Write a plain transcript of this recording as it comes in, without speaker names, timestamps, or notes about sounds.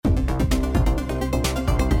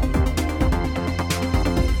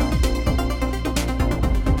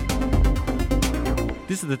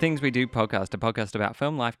This is the Things We Do podcast, a podcast about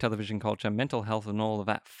film, life, television, culture, mental health, and all of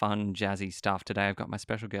that fun, jazzy stuff. Today I've got my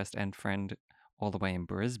special guest and friend all the way in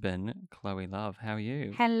Brisbane, Chloe Love. How are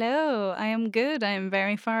you? Hello, I am good. I am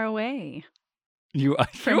very far away You are.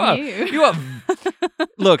 from you. You are.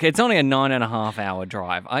 Look, it's only a 9.5-hour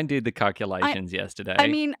drive. I did the calculations yesterday. I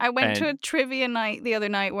mean, I went to a and- trivia night the other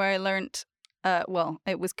night where I learnt,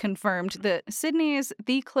 it was confirmed that Sydney is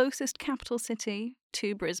the closest capital city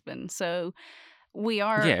to Brisbane. So we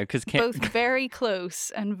are yeah, because both very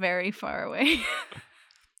close and very far away.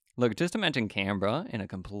 look, just imagine Canberra in a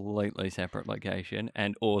completely separate location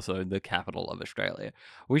and also the capital of Australia,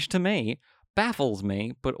 which to me baffles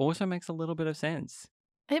me, but also makes a little bit of sense.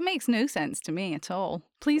 It makes no sense to me at all.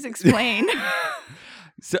 Please explain.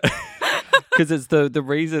 So, because it's the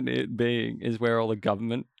reason it being is where all the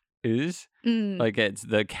government is. Like it's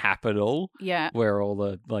the capital Yeah. where all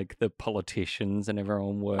the the politicians and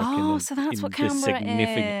everyone work. Oh, so that's in what the Canberra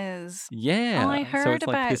significant. is. Yeah. Oh, I so heard it's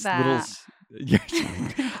like about this that. little.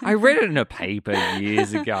 Yeah, I read it in a paper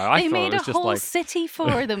years ago. I They thought made it was a just whole like. city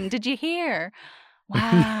for them. Did you hear?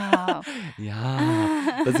 Wow.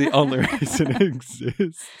 Yeah, that's the only reason it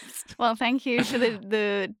exists. Well, thank you for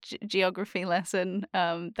the geography lesson.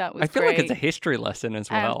 That was I feel great. like it's a history lesson as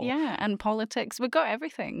well. Yeah, and politics. We've got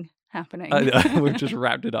everything happening. We've just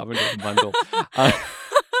wrapped it up into a bundle.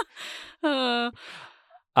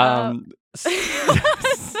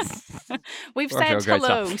 We've Okay, said great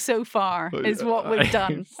hello stuff. so far, is what we've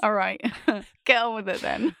done. All right. Get on with it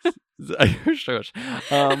then. Shush.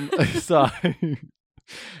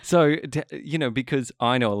 Because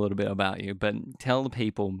I know a little bit about you, but tell the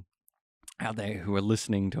people out there who are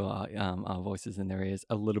listening to our voices in their ears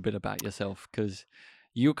a little bit about yourself, because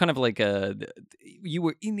you're kind of like you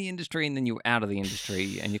were in the industry and then you were out of the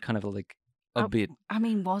industry, and you're kind of like a bit. I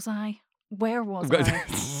mean, was I? Where was I?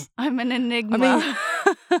 I'm an enigma. I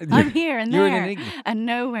mean, I'm here and you're an there enigma. and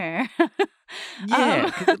nowhere.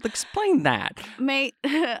 Yeah, explain that. Mate,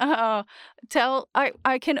 I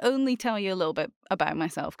can only tell you a little bit about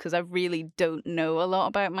myself because I really don't know a lot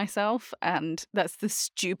about myself, and that's the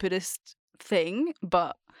stupidest thing,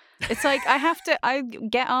 but it's like I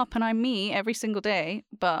get up and I'm me every single day,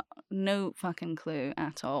 but no fucking clue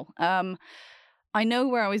at all. I know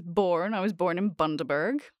where I was born. I was born in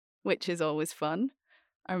Bundaberg, which is always fun.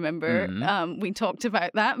 I remember we talked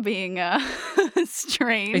about that being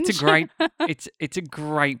strange. It's a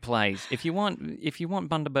great place. If you want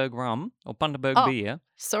Bundaberg rum or Bundaberg beer,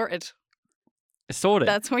 sorted.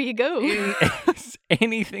 That's where you go.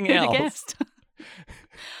 Anything Who'd have else? guessed?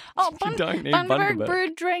 Oh, You don't need Bundaberg Bundaberg.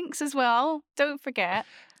 brewed drinks as well. Don't forget.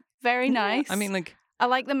 Very nice. I mean, like I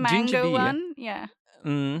like the ginger mango beer. one. Yeah.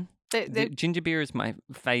 The ginger beer is my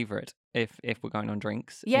favorite. If we're going on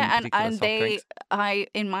drinks, Yeah, in particular and soft drinks.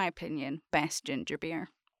 in my opinion, best ginger beer.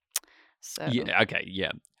 So Yeah, okay,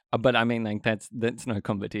 yeah. But I mean, like that's no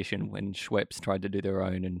competition when Schweppes tried to do their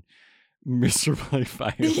own and miserably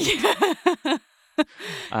failed.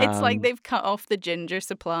 It's like they've cut off the ginger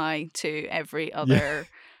supply to every other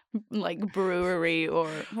like brewery or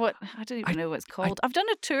what, I don't even know what it's called. I've done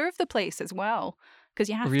a tour of the place as well because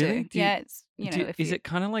you have Really? to. It's Is it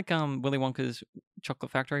kind of like Willy Wonka's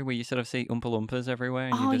chocolate factory where you sort of see Oompa Loompas everywhere?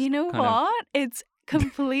 And Oh, you just you know kind of- what? It's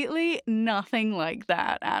completely nothing like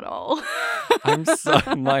that at all.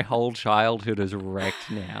 my whole childhood is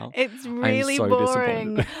wrecked now. It's really so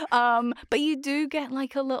boring. disappointed. But you do get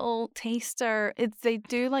like a little taster.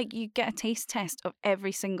 You get a taste test of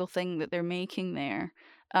every single thing that they're making there,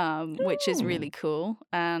 which is really cool.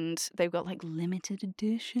 And they've got like limited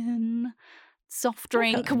edition soft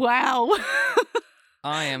drink. Okay. Wow.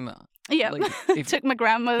 I am. Yeah. Like, Took my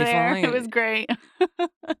grandma there. It was great.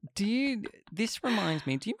 This reminds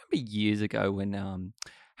me. Do you remember years ago when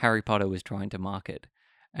Harry Potter was trying to market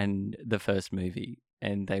and the first movie,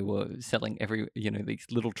 and they were selling these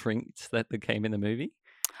little drinks that came in the movie,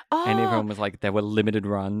 and everyone was like, they were limited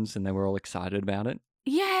runs, and they were all excited about it.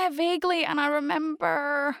 Yeah, vaguely. And I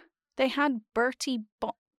remember they had Bertie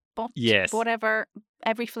Bott, Yes. whatever,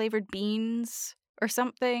 every flavored beans or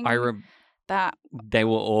something. That They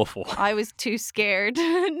were awful. I was too scared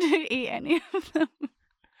to eat any of them.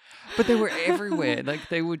 But they were everywhere. Like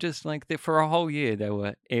they were just like for a whole year. They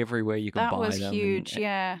were everywhere you could buy them. That was huge.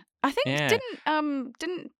 Yeah, I think Yeah.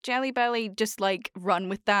 didn't Jelly Belly just like run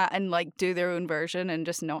with that and like do their own version and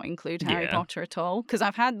just not include Harry Yeah. Potter at all? Because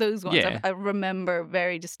I've had those ones. Yeah. I remember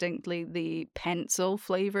very distinctly the pencil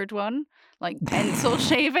flavored one, like pencil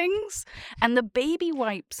shavings, and the baby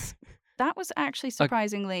wipes. That was actually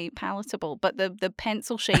surprisingly palatable, but the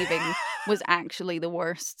pencil shaving was actually the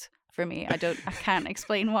worst. for me. I can't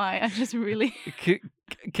explain why. I just really.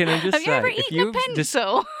 Can I just Have you ever eaten a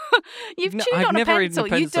pencil? You've chewed I've on a never eaten a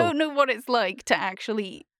pencil. You pencil. don't know what it's like to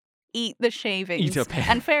actually eat the shavings. Eat a pen.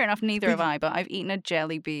 And fair enough, neither have I, but I've eaten a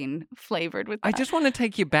jelly bean flavored with that. I just want to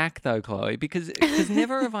take you back though, Chloe, because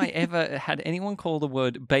never have I ever had anyone call the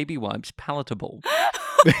word baby wipes palatable.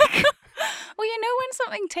 Well, you know when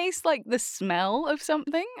something tastes like the smell of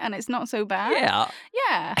something and it's not so bad? Yeah.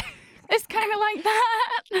 Yeah. It's kind of like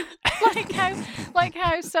that. like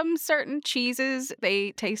how some certain cheeses,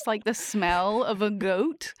 they taste like the smell of a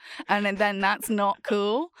goat. And then that's not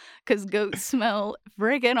cool because goats smell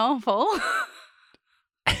friggin' awful.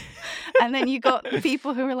 And then you got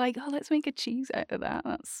people who are like, oh, let's make a cheese out of that.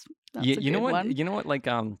 That's Yeah, a you know good what? one. You know what? Like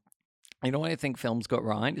you know what I think films got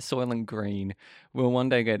right? Soylent Green will one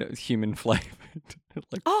day get human flavored.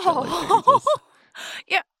 Like jelly Oh, Jesus.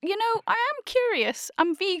 yeah. You know, I am curious.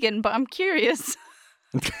 I'm vegan, but I'm curious.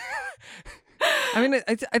 I mean,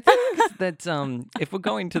 I think that if we're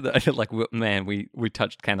going to the like, man, we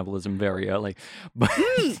touched cannibalism very early, but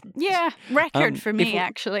Yeah, record for if me, we-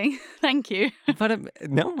 actually. Thank you. but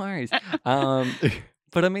no worries.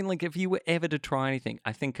 But I mean, like, if you were ever to try anything,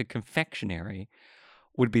 I think a confectionery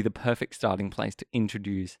would be the perfect starting place to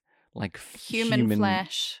introduce like Human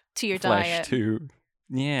flesh to your flesh diet. to.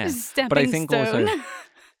 Yeah, Stepping but I think stone. also.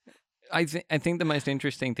 I think the most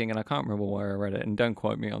interesting thing, and I can't remember where I read it, and don't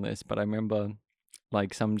quote me on this, but I remember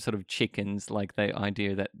like some sort of chickens, like the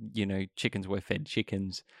idea that, you know, chickens were fed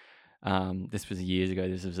chickens. This was years ago.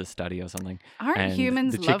 This was a study or something. Aren't and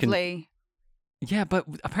humans the chicken- lovely? Yeah, but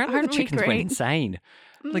apparently Aren't the we chickens went great? insane.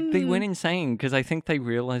 Like they went insane because I think they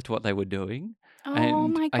realized what they were doing. Oh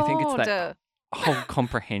and my god. I think it's that whole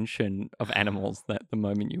comprehension of animals that the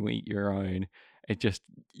moment you eat your own, it just,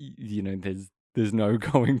 you know, there's no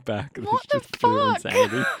going back. There's What the just pure fuck?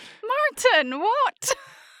 insanity. Martin, what?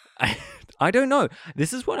 I don't know.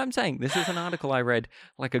 This is what I'm saying. This is an article I read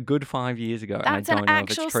like a good 5 years ago, That's and I an don't know if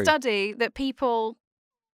actual it's true. study that people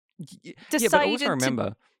Yeah, decided but also to.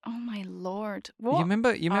 remember, Oh my lord. you What? remember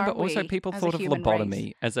are also we people as a thought of human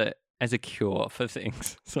lobotomy as a cure for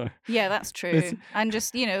things. So Yeah, that's true. It's- And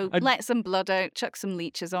just, you know, I- let some blood out, chuck some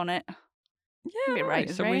leeches on it. yeah, Be right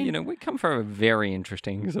as so rain. we come from a very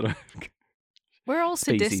interesting sort of We're all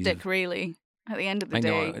species sadistic, of- really. At the end of the I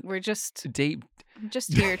know. day, we're just deep.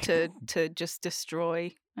 here to just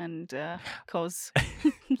destroy and cause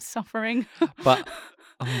suffering. But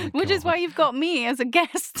oh my Which is why God. you've got me as a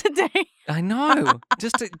guest today. I know,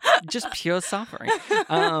 just pure suffering.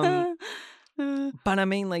 But I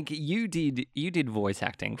mean, like you did voice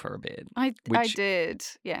acting for a bit, I which- did,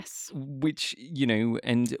 yes. which, you know,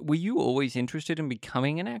 and were you always interested in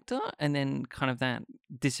becoming an actor, and then kind of that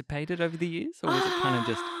dissipated over the years, or was it kind of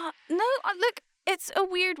just? No, look, it's a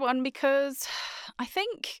weird one because I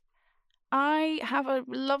think I have a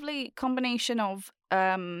lovely combination of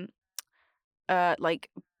like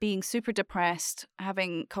being super depressed,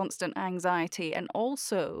 having constant anxiety, and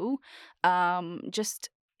also just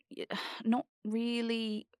not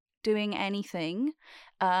really doing anything,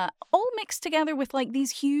 all mixed together with like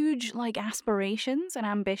these huge like aspirations and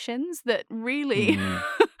ambitions that really Mm.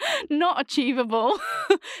 not achievable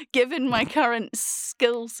given my current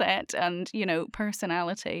skill set and, you know,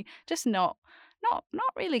 personality. Just not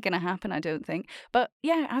really gonna happen, I don't think. But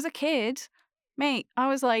yeah, as a kid, mate, I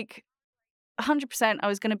was like 100% I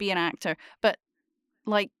was gonna be an actor, but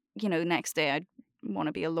like, you know, next day I'd want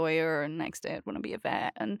to be a lawyer, and next day I'd want to be a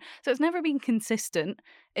vet, and so it's never been consistent.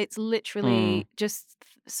 It's literally just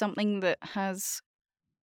something that has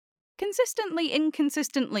consistently,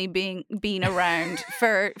 inconsistently been around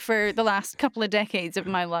for the last couple of decades of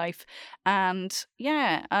my life, and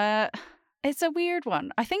yeah, it's a weird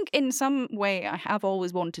one. I think in some way I have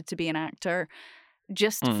always wanted to be an actor,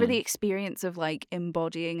 just for the experience of like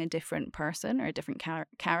embodying a different person or a different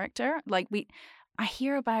character. Like I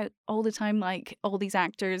hear about all the time, like all these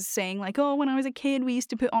actors saying like, oh, when I was a kid, we used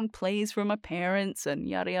to put on plays for my parents and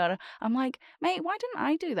yada yada. I'm like, mate, why didn't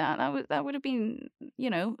I do that? That would have been, you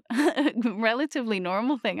know, a relatively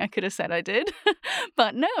normal thing I could have said I did.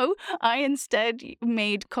 But no, I instead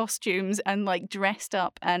made costumes and like dressed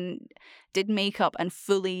up and did makeup and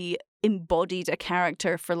fully embodied a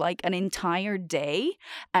character for like an entire day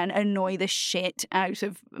and annoy the shit out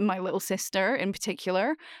of my little sister in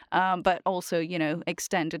particular, but also, you know,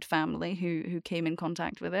 extended family who came in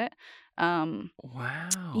contact with it.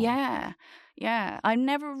 Wow. Yeah. I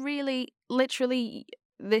never really, literally,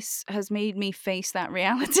 this has made me face that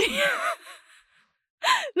reality.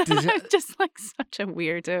 That I'm just like such a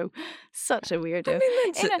weirdo.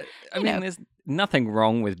 I mean, In a- there's nothing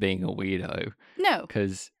wrong with being a weirdo, No.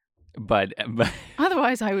 because but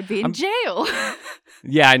Otherwise, I would be in I'm jail.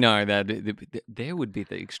 yeah, I know that there would be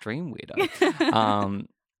the extreme weirdo.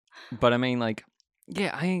 But I mean, like,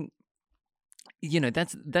 yeah,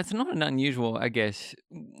 that's not an unusual, I guess,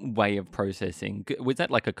 way of processing. Was that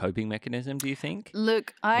like a coping mechanism? Do you think?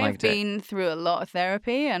 Look, I've Like to, been through a lot of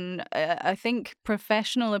therapy, and I think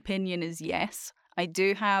professional opinion is yes. I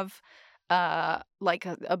do have like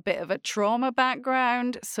a bit of a trauma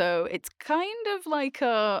background, so it's kind of like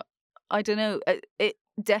I don't know. It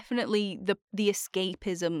definitely the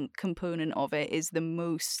escapism component of it is the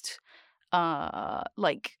most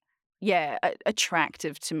like yeah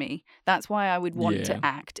attractive to me. That's why I would want to yeah,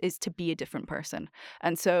 act, is to be a different person.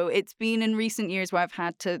 And so it's been in recent years where I've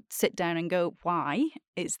had to sit down and go, why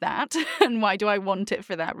is that? And why do I want it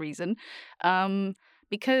for that reason?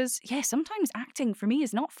 Because yeah, sometimes acting for me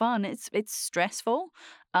is not fun. It's stressful.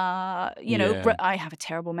 yeah. I have a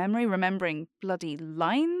terrible memory remembering bloody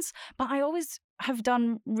lines, but I always have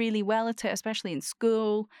done really well at it, especially in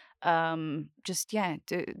school. Just yeah,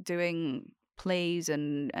 doing plays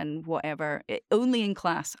and whatever. Only in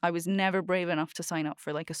class. I was never brave enough to sign up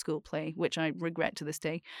for like a school play, which I regret to this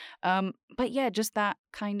day. But yeah, just that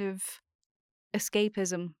kind of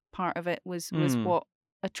escapism part of it was Mm, what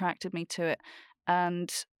attracted me to it,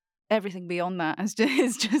 and everything beyond that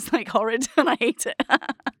is just like horrid, and I hate it.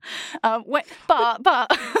 But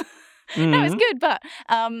no, it's mm, good.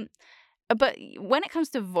 But when it comes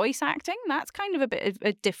to voice acting, that's kind of a bit of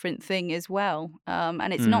a different thing as well.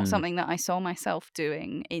 And it's not mm. something that I saw myself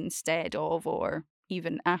doing instead of, or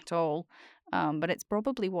even at all. But it's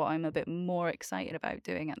probably what I'm a bit more excited about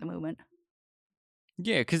doing at the moment.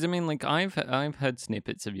 Yeah, because I mean, like, I've heard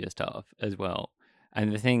snippets of your stuff as well,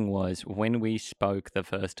 and the thing was, when we spoke the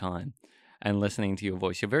first time, and listening to your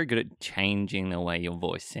voice, you're very good at changing the way your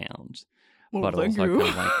voice sounds, Well, but thank also you. kind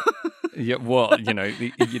of like, yeah, well,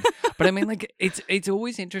 but I mean, like, it's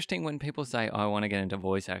always interesting when people say, "I want to get into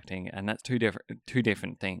voice acting," and that's two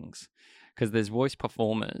different things, because there's voice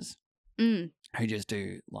performers Mm, who just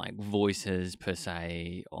do like voices per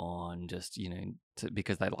se on just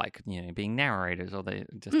because they like being narrators, or they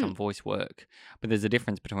just mm. done voice work. But there's a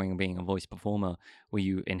difference between being a voice performer where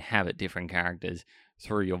you inhabit different characters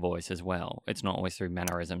through your voice as well. It's not always through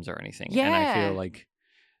mannerisms or anything, and I feel Yeah. like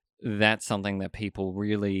that's something that people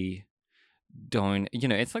really don't.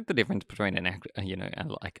 It's like the difference between an actor,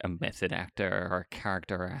 like a method actor or a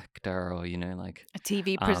character actor, or like A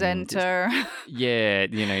TV just presenter. yeah,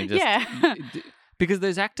 just Yeah. because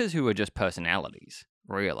there's actors who are just personalities,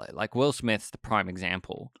 really. Like Will Smith's the prime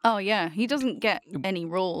example. Oh, yeah. He doesn't get any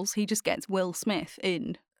roles. He just gets Will Smith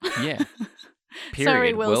in. Yeah, Sorry,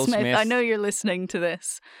 period. Will Will Smith. I Smith. know you're listening to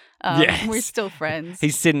this. We're Yes, still friends.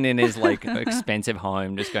 he's sitting in his like expensive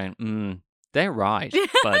home, just going, they're right,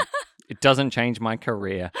 but it doesn't change my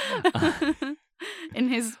career.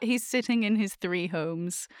 He's sitting in his 3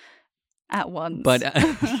 homes at once. But yeah,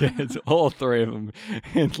 it's all three of them,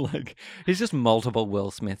 and like he's just multiple Will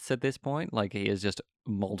Smiths at this point. Like he is just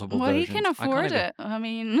multiple Well, he versions. can I can't afford even. it. I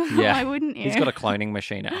mean, Yeah, why wouldn't you? he's got a cloning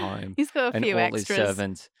machine at home, He's got a and few all his extras.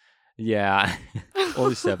 servants. Yeah, all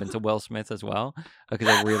his servants are Will Smiths as well, because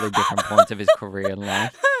they're really different points of his career in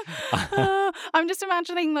life. I'm just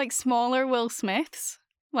imagining like smaller Will Smiths,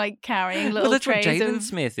 like carrying Well, little that's what trays Jaden of.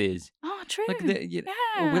 Smith is. Oh, true. Like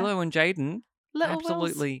Yeah. Willow and Jaden, Little Wills.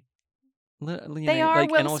 absolutely. They are Like,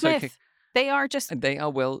 Will and also Smith. They are just. they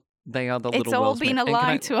are They are the It's little all Will been Smith. a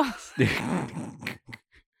lie to us. I,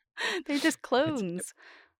 They're just clones.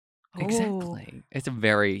 Oh, exactly. It's a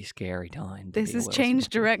very scary time. To this be a has Will changed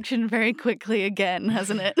Smith. direction very quickly again,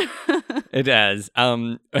 hasn't it? It has.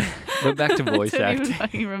 We're back to voice I don't even acting.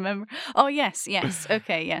 fucking remember. Oh yes.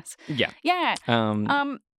 Okay, yes. Yeah. Yeah.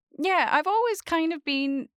 Um. Yeah, I've always kind of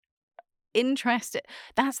been interested.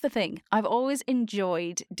 That's the thing. I've always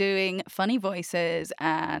enjoyed doing funny voices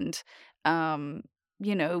and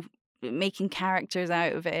you know, making characters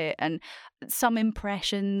out of it, and some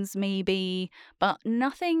impressions maybe, but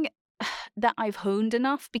nothing that I've honed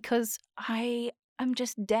enough, because I am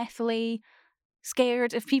just deathly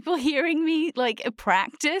scared of people hearing me like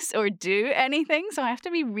practice or do anything. So I have to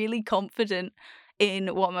be really confident in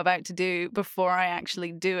what I'm about to do before I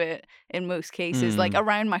actually do it in most cases. Like mm,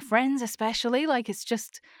 around my friends especially, like it's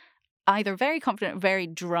just either very confident or very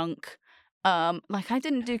drunk. Like I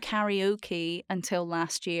didn't do karaoke until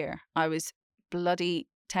last year. I was bloody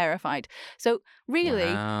terrified. So really,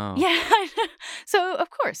 wow. yeah. So of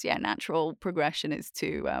course, yeah, natural progression is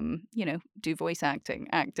to do voice acting,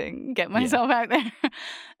 get Yeah. myself out there.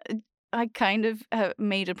 I kind of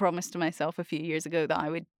made a promise to myself a few years ago that I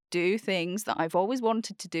would do things that I've always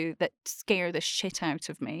wanted to do that scare the shit out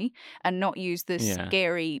of me, and not use the Yeah.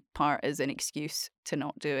 scary part as an excuse to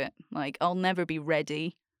not do it. Like, I'll never be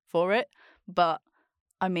ready for it, but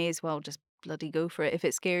I may as well just bloody go for it. If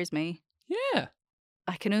it scares me, Yeah.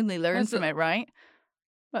 I can only learn That's from a- it, right?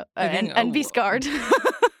 Well, I think. and be scarred.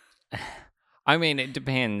 I mean, it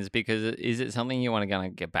depends, because is it something you want to kind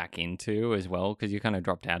of get back into as well? Because you kind of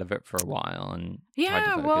dropped out of it for a while and tried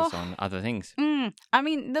Yeah, to well, focus on other things. I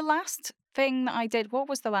mean, the last thing that I did, what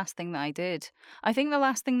was the last thing that I did? I think the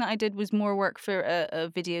last thing that I did was more work for a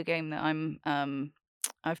video game that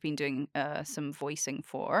I've been doing some voicing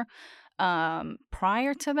for.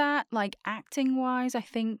 Prior to that, like acting wise, I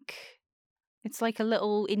think it's like a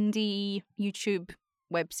little indie YouTube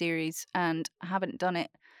web series, and I haven't done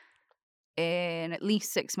it in at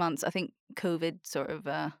least 6 months. I think COVID sort of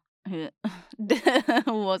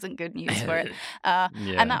wasn't good news for it. And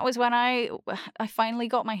Yeah. that was when I finally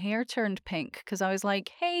got my hair turned pink, because I was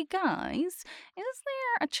like, hey guys, is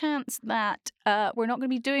there a chance that we're not going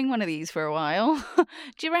to be doing one of these for a while?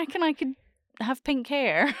 Do you reckon I could have pink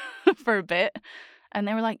hair for a bit? And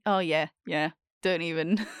they were like, oh yeah, don't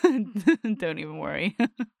even don't even worry.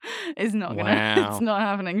 It's not gonna Wow. it's not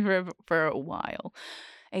happening for a while.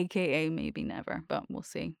 AKA maybe never, but we'll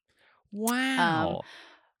see. Wow.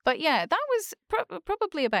 But yeah, that was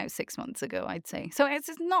probably about 6 months ago, I'd say. So it's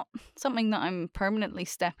not something that I'm permanently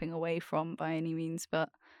stepping away from by any means, but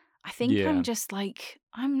I think Yeah. I'm just like,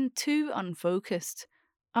 I'm too unfocused.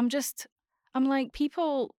 I'm like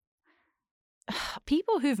people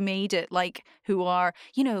who've made it, like, who are,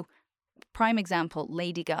 prime example,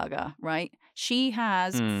 Lady Gaga, right? She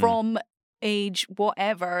has, Hmm. from age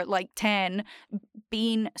whatever, like 10,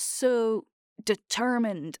 been so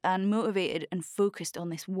determined and motivated and focused on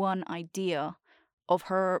this one idea of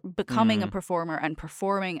her becoming a performer and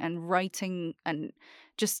performing and writing and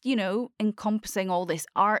just, encompassing all this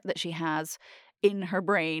art that she has in her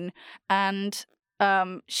brain. And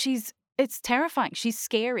it's terrifying. She's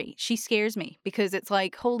scary. She scares me, because it's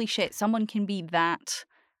like, holy shit, someone can be that,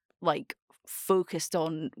 like, focused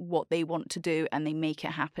on what they want to do and they make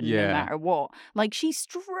it happen no Yeah. matter what. Like, she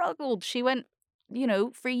struggled. She went,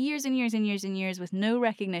 for years and years and years and years with no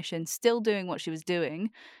recognition, still doing what she was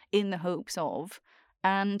doing in the hopes of.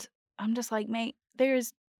 And I'm just like, mate,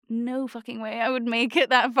 there's no fucking way I would make it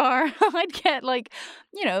that far. I'd get, like,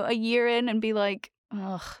 a year in and be like,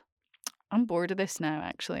 ugh, I'm bored of this now,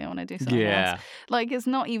 actually. I want to do something else. Yeah. Like, it's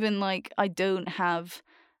not even like I don't have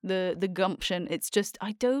the gumption. It's just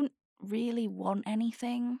I don't really want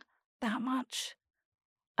anything that much.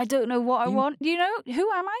 I don't know what I In- want. Who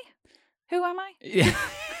am I? Who am I? Yeah.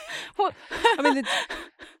 What? I mean,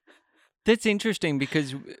 that's interesting,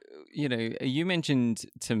 because you mentioned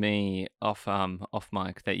to me off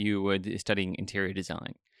mic that you were studying interior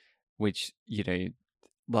design, which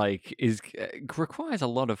like requires a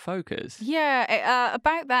lot of focus. Yeah,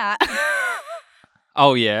 about that.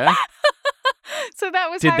 Oh yeah. So that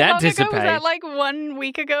was Did how that long ago? Was dissipate? that like 1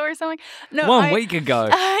 week ago or something? No, 1 week ago.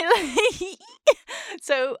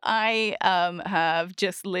 So I have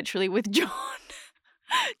just literally withdrawn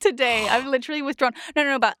today. I've literally withdrawn.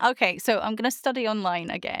 No, but okay. So I'm gonna study online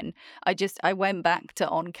again. I went back to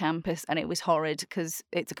on campus, and it was horrid because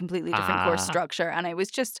it's a completely different course structure, and it was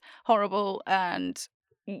just horrible and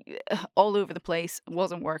all over the place. It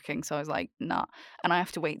wasn't working, so I was like, nah. And I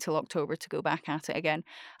have to wait till October to go back at it again.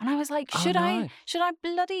 And I was like, Oh, should no. I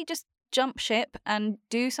bloody just jump ship and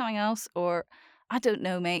do something else? Or I don't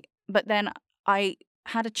know, mate. But then I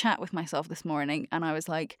had a chat with myself this morning, and I was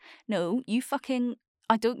like, no,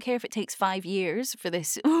 I don't care if it takes 5 years for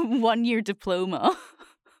this 1-year diploma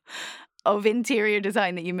of interior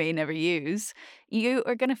design that you may never use. You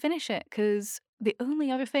are going to finish it, because the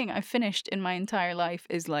only other thing I finished in my entire life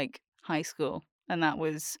is like high school. And that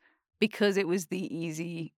was because it was the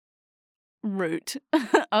easy route.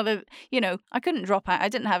 I couldn't drop out. I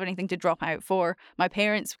didn't have anything to drop out for. My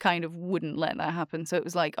parents kind of wouldn't let that happen. So it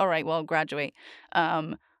was like, all right, well, I'll graduate.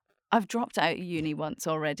 I've dropped out of uni once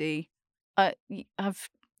already. I've,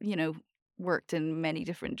 worked in many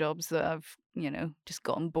different jobs that I've, just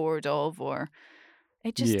gotten bored of, or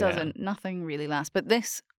it just Yeah. nothing really lasts. But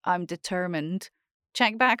this, I'm determined.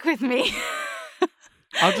 Check back with me.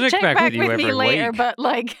 I'll check back with you me every later, week. but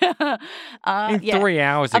like, In yeah. 3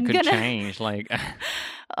 hours, it I'm could gonna- change. Like,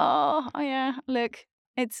 Oh yeah, look,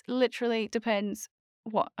 it's literally depends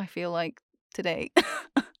what I feel like today.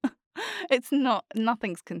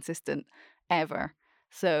 Nothing's consistent ever.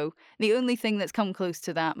 So the only thing that's come close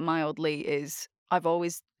to that mildly is I've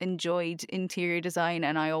always enjoyed interior design,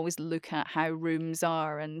 and I always look at how rooms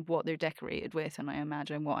are and what they're decorated with, and I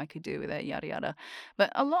imagine what I could do with it, yada yada.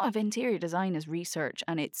 But a lot of interior design is research,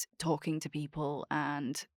 and it's talking to people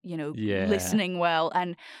and, Yeah. listening well,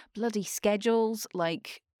 and bloody schedules,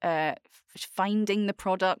 like finding the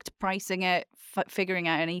product, pricing it, figuring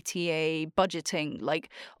out an ETA, budgeting, like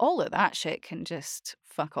all of that shit can just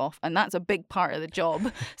fuck off. And that's a big part of the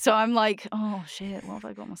job. So I'm like, oh shit, what have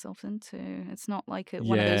I got myself into? It's not like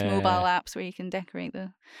one of those mobile Yeah. apps where you can decorate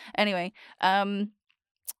the. Anyway,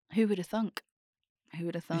 who would have thunk? Who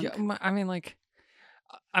would have Yeah. thunk? I mean, like,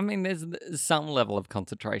 there's some level of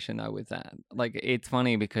concentration though with that. Like, it's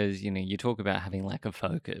funny because you talk about having lack of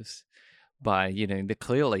focus, but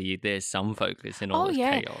clearly there's some focus in all Oh this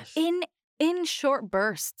yeah, chaos. in short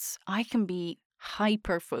bursts, I can be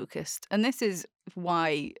hyper focused, and this is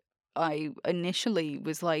why I initially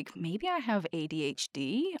was like, maybe I have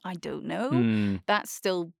ADHD. I don't know. Hmm. That's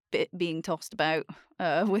still being tossed about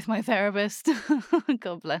with my therapist.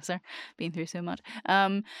 God bless her, been through so much.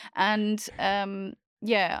 And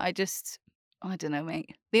yeah, I don't know,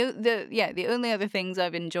 mate. The only other things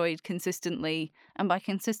I've enjoyed consistently, and by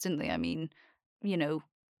consistently I mean,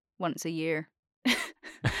 once a year.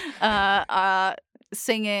 uh, uh,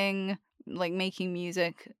 Singing, like making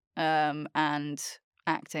music, and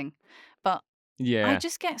acting. But I Yeah.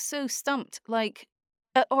 just get so stumped, like,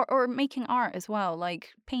 or making art as well,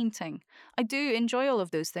 like painting. I do enjoy all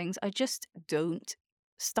of those things. I just don't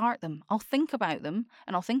start them. I'll think about them,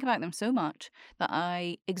 and I'll think about them so much that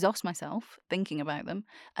I exhaust myself thinking about them,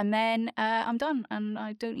 and then I'm done, and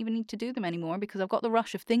I don't even need to do them anymore because I've got the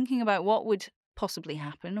rush of thinking about what would possibly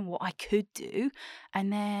happen and what I could do,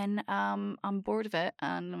 and then I'm bored of it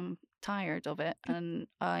and I'm tired of it, and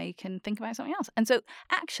I can think about something else. And so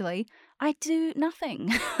actually I do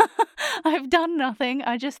nothing. I've done nothing.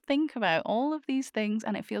 I just think about all of these things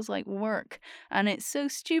and it feels like work, and it's so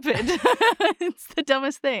stupid. It's the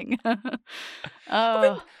dumbest thing. I mean,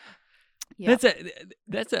 Oh, yeah.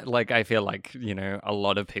 that's like, I feel like a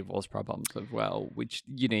lot of people's problems as well, which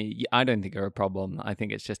I don't think are a problem. I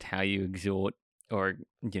think it's just how you exhort or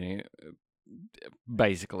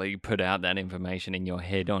basically put out that information in your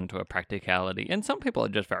head onto a practicality. And some people are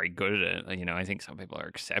just very good at it. I think some people are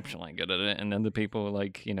exceptionally good at it, and then the people are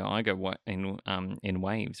like, I go in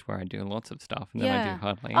waves where I do lots of stuff and then I do Yeah.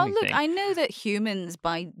 hardly Oh, look, anything. I know that humans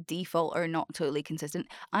by default are not totally consistent.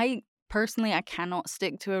 Personally, I cannot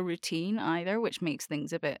stick to a routine either, which makes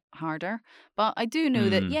things a bit harder. But I do know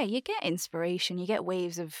that, Mm, yeah, you get inspiration, you get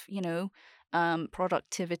waves of,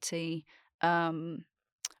 productivity. Um,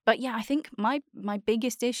 but yeah, I think my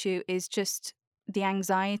biggest issue is just the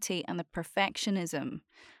anxiety and the perfectionism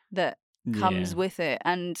that yeah. comes with it,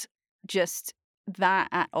 and just that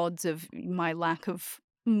at odds of my lack of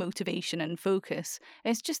motivation and focus.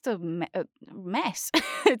 It's just a mess.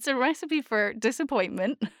 It's a recipe for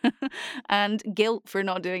disappointment and guilt for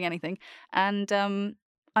not doing anything. And I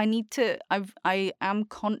am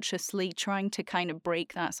consciously trying to kind of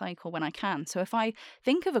break that cycle when I can. So if I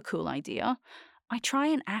think of a cool idea, I try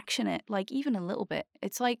and action it, like, even a little bit.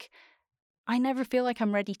 It's like I never feel like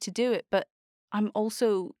I'm ready to do it, but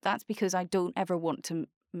that's because I don't ever want to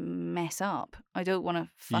mess up. I don't want to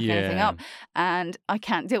fuck anything Yeah. up, and I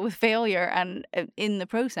can't deal with failure. And in the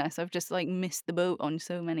process, I've just like missed the boat on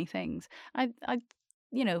so many things. I'm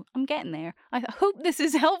getting there. I hope this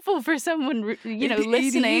is helpful for someone, It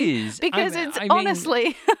listening, is. because it's I mean,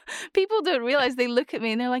 honestly, people don't realize. They look at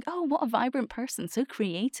me and they're like, "Oh, what a vibrant person! So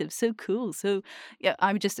creative, so cool." So yeah,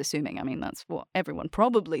 I'm just assuming. I mean, that's what everyone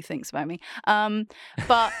probably thinks about me.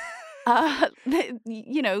 But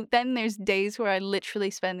then there's days where I literally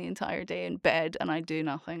spend the entire day in bed and I do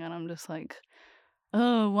nothing, and I'm just like,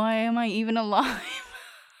 oh, why am I even alive?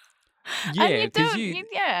 And yeah, because you.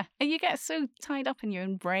 and you get so tied up in your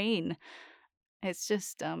own brain. It's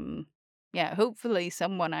just, yeah, hopefully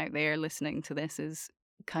someone out there listening to this is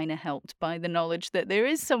kind of helped by the knowledge that there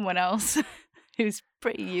is someone else who's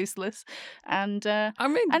pretty useless, and I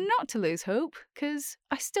mean, not to lose hope, because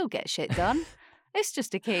I still get shit done. It's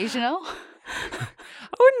just occasional.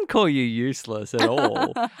 I wouldn't call you useless at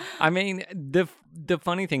all. I mean, the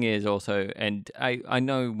funny thing is also, and I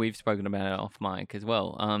know we've spoken about it off mic as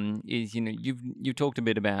well. Is you've talked a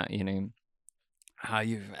bit about how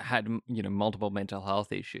you've had multiple mental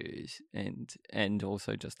health issues, and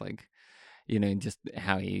also just like just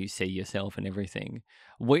how you see yourself and everything.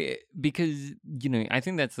 Because I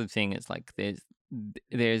think that's the thing. It's like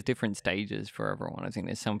there's different stages for everyone. I think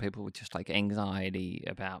there's some people with just like anxiety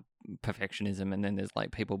about perfectionism, and then there's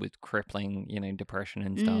like people with crippling, depression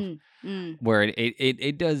and stuff, where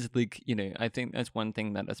it does, like, I think that's one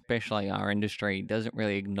thing that especially our industry doesn't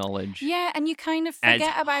really acknowledge Yeah, and you kind of as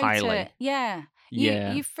forget about highly. it. Yeah.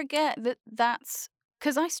 Yeah. You forget that that's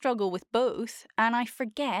because I struggle with both, and I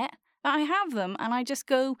forget that I have them, and I just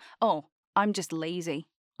go, "Oh, I'm just lazy.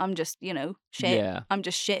 I'm just, shit. Yeah. I'm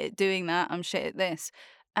just shit at doing that. I'm shit at this."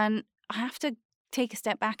 And I have to take a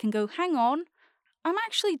step back and go, "Hang on. I'm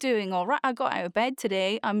actually doing all right. I got out of bed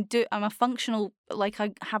today. I'm a functional, like,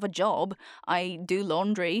 I have a job. I do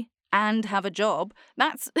laundry and have a job.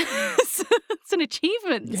 That's it's an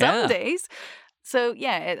achievement some Yeah. days." So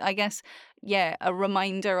yeah, I guess, yeah, a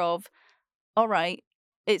reminder of, all right,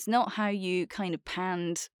 it's not how you kind of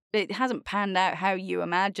panned. It hasn't panned out how you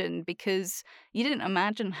imagined, because you didn't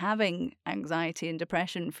imagine having anxiety and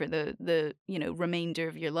depression for the remainder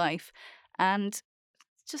of your life, and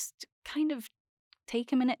just kind of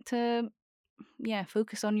take a minute to, yeah,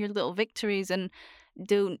 focus on your little victories, and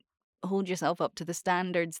don't hold yourself up to the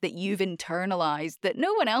standards that you've internalized, that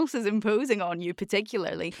no one else is imposing on you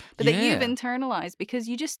particularly, but that you've Yeah. internalized because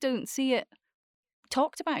you just don't see it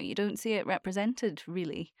talked about. You don't see it represented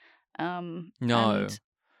really. No. And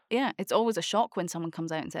yeah, it's always a shock when someone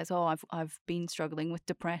comes out and says, "Oh, I've been struggling with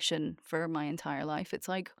depression for my entire life." It's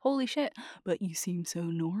like, "Holy shit, but you seem so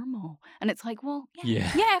normal." And it's like, "Well,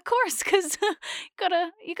 Yeah. yeah, of course, cuz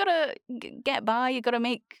you got to get by, you got to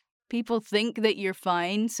make people think that you're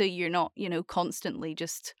fine, so you're not, constantly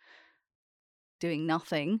just doing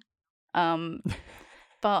nothing." Um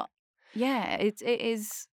but yeah, it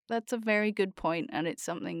is, that's a very good point, and it's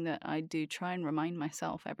something that I do try and remind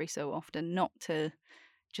myself every so often, not to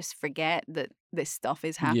just forget that this stuff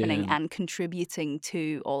is happening Yeah. and contributing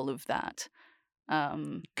to all of that.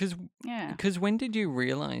 Um, Because yeah. when did you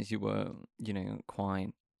realize you were,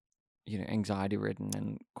 quite, anxiety ridden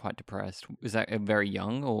and quite depressed? Was that very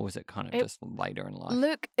young, or was it kind of It just later in life?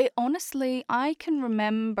 Look, it honestly, I can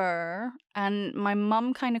remember, and my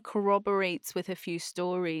mum kind of corroborates with a few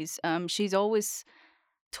stories. She's always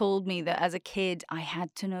told me that as a kid, I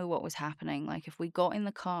had to know what was happening. Like if we got in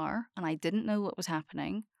the car and I didn't know what was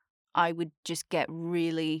happening, I would just get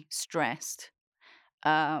really stressed.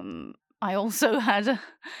 I also had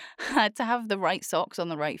to have the right socks on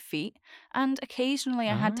the right feet, and occasionally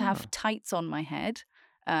I had to Ah. have tights on my head,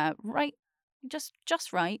 right, just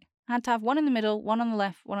right. I had to have one in the middle, one on the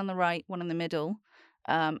left, one on the right, one in the middle.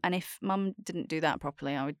 And if Mum didn't do that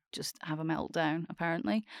properly, I would just have a meltdown.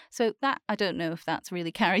 Apparently, so that, I don't know if that's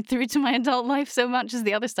really carried through to my adult life so much as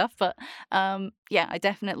the other stuff, but yeah, I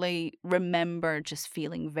definitely remember just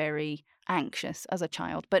feeling very anxious as a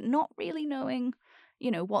child, but not really knowing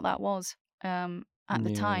what that was. At the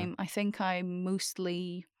Yeah. time, I think I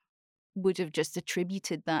mostly would have just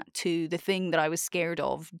attributed that to the thing that I was scared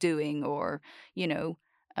of doing, or,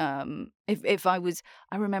 if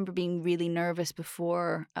I remember being really nervous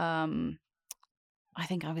before. I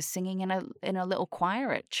think I was singing in a little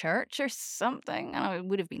choir at church or something, and I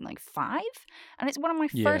would have been like 5, and it's one of my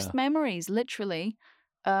Yeah. first memories, literally.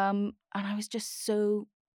 And I was just so,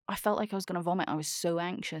 I felt like I was going to vomit. I was so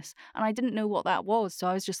anxious, and I didn't know what that was. So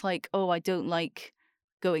I was just like, "Oh, I don't like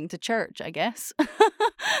going to church, I guess."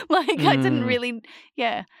 Like I didn't Mm. really,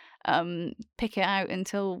 yeah, pick it out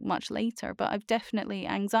until much later. But I've definitely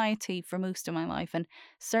anxiety for most of my life, and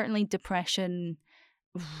certainly depression.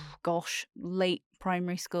 Gosh, late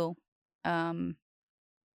primary school um,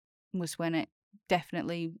 was when it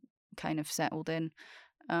definitely kind of settled in.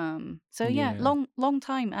 So yeah, Yeah. long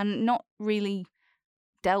time, and not really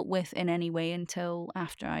dealt with in any way until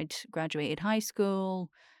after I'd graduated high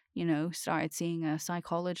school. Started seeing a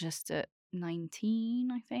psychologist at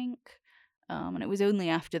 19, I think. And it was only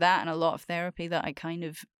after that and a lot of therapy that I kind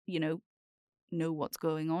of, know what's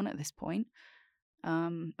going on at this point.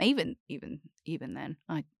 Even then,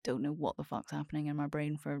 I don't know what the fuck's happening in my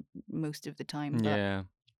brain for most of the time, but Yeah.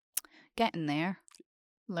 getting there,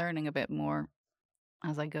 learning a bit more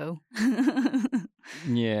as I go.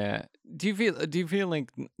 Yeah. Do you feel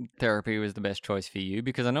like therapy was the best choice for you?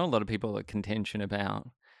 Because I know a lot of people are contention about,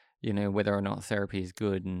 whether or not therapy is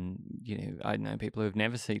good, and I know people who've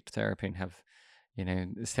never sought therapy and have,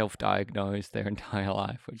 self-diagnosed their entire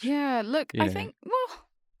life, which, Yeah, look, you I know, think, well,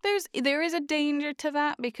 there is a danger to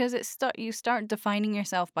that, because you start defining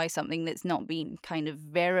yourself by something that's not been kind of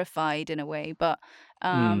verified in a way. But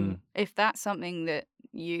mm, if that's something that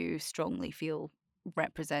you strongly feel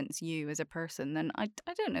represents you as a person, then I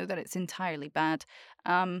don't know that it's entirely bad.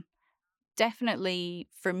 Um, Definitely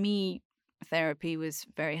for me, therapy was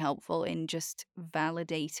very helpful in just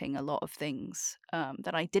validating a lot of things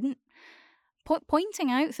that I didn't, pointing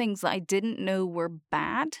out things that I didn't know were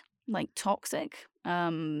bad, like toxic.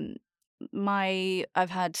 I've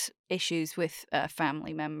had issues with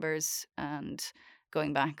family members, and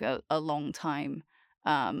going back a long time,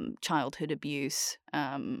 childhood abuse,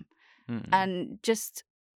 Mm. and just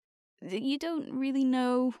you don't really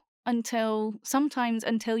know until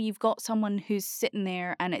you've got someone who's sitting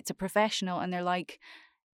there and it's a professional and they're like,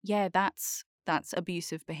 yeah, that's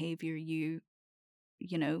abusive behavior. You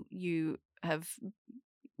have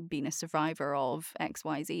been a survivor of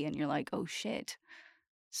XYZ, and you're like, oh shit.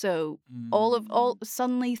 So all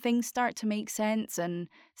suddenly things start to make sense, and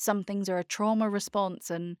some things are a trauma response,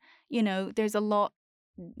 and there's a lot.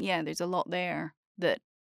 Yeah, there's a lot there that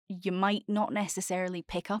you might not necessarily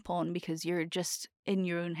pick up on because you're just in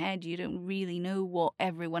your own head. You don't really know what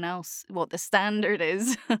the standard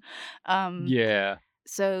is. um, Yeah.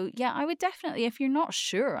 so yeah, I would definitely, if you're not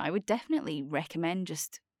sure, I would definitely recommend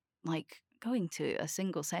just like going to a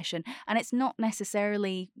single session. And it's not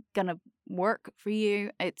necessarily gonna work for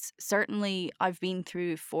you. It's certainly, I've been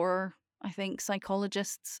through 4, I think,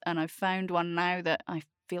 psychologists, and I've found one now that I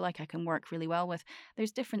feel like I can work really well with.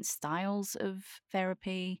 There's different styles of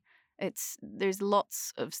therapy. There's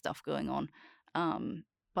lots of stuff going on.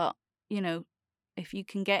 But you know, if you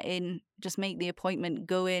can get in, just make the appointment,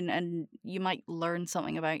 go in, and you might learn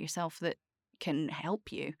something about yourself that can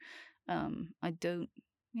help you. I don't,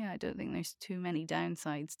 yeah, I don't think there's too many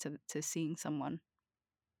downsides to seeing someone.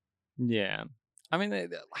 Yeah. I mean,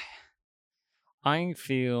 I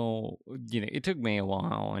feel, it took me a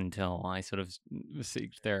while until I sort of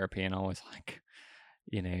seeked therapy, and I was like,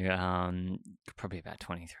 probably about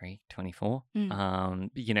 23, 24.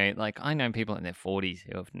 Like I know people in their 40s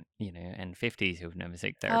who have, and 50s who have never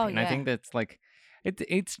seek therapy. Oh And I yeah. think that's like,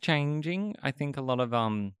 it's changing. I think a lot of,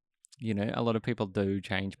 a lot of people do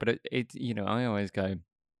change, but I always go,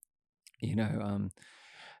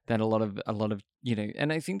 that a lot of,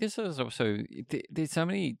 and I think this is also, there's so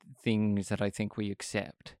many things that I think we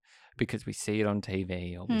accept because we see it on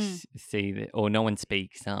TV, or we see that, or no one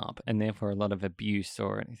speaks up, and therefore a lot of abuse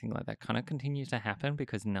or anything like that kind of continues to happen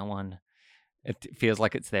because it feels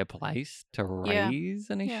like it's their place to Yeah. raise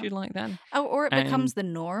an Yeah. issue like that. Oh, or it becomes And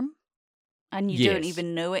the norm, and you don't yes,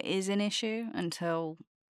 even know it is an issue until,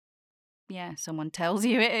 yeah, someone tells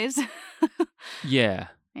you it is. yeah.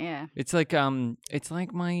 Yeah. It's like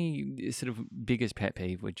my sort of biggest pet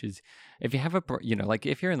peeve, which is if you have like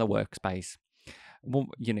if you're in the workspace, well,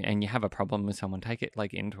 and you have a problem with someone, take it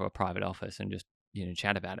like into a private office and just,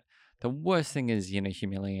 chat about it. The worst thing is,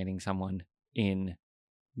 humiliating someone in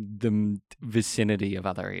the vicinity of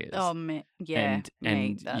other ears. Oh, yeah,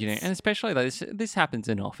 And that's... and especially like this happens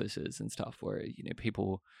in offices and stuff where,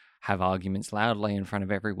 people have arguments loudly in front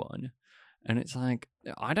of everyone. And it's like,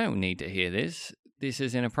 I don't need to hear this. This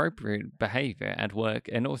is inappropriate behavior at work,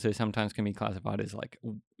 and also sometimes can be classified as like,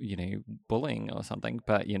 bullying or something.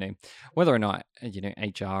 But, whether or not,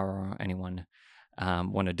 HR or anyone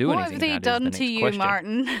want to do What anything have they about it is the done to next you, question.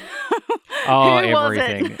 Martin? Oh, Who was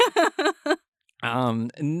everything. it?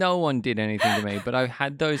 No one did anything to me, but I've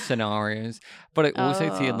had those scenarios. But I also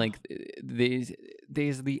feel like there's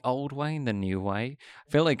the old way and the new way.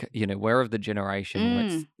 I feel like, we're of the generation where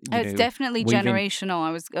it's, It's definitely we've been, generational.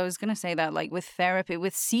 I was gonna say that, like with therapy,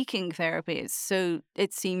 with seeking therapy,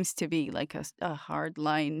 it seems to be like a hard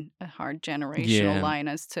line, a hard generational yeah, line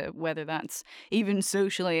as to whether that's even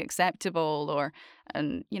socially acceptable, or,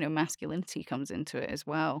 and masculinity comes into it as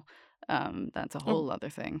well. That's a oh, whole other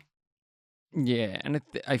thing. yeah, and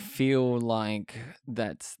I feel like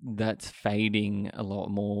that's fading a lot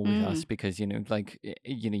more with us because, like,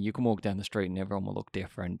 you can walk down the street and everyone will look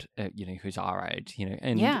different, who's our age,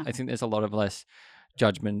 and Yeah. I think there's a lot of less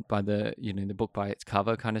judgment by the, the book by its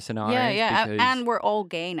cover kind of Yeah, scenarios yeah, because, and we're all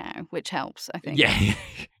gay now, which helps, I think. yeah.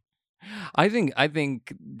 I think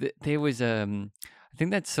there was I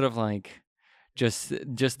think that's sort of like just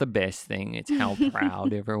the best thing. It's how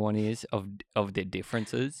proud everyone is of their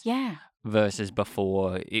differences Yeah. versus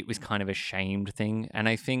before it was kind of a shamed thing. And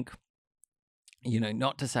I think,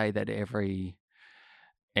 not to say that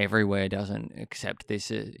everywhere doesn't accept this,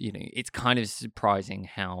 it's kind of surprising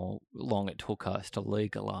how long it took us to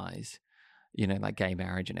legalize, like gay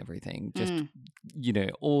marriage and everything. Just,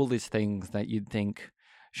 all these things that you'd think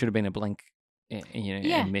should have been a blink,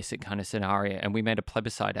 Yeah. and miss it kind of scenario. And we made a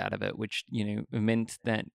plebiscite out of it, which, meant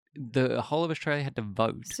that the whole of Australia had to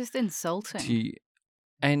vote It's just insulting. to,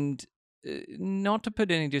 and not to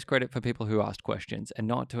put any discredit for people who asked questions, and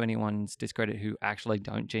not to anyone's discredit who actually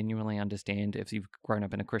don't genuinely understand if you've grown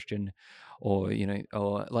up in a Christian or,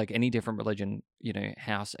 or like any different religion,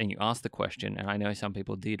 house, and you ask the question. And I know some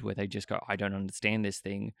people did, where they just go, I don't understand this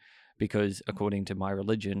thing because according to my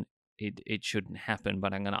religion, it shouldn't happen,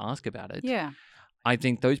 but I'm going to ask about it. Yeah. I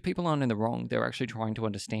think those people aren't in the wrong. They're actually trying to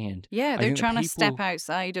understand. Yeah, I they're think the trying to step people-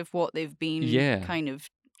 outside of what they've been Yeah. kind of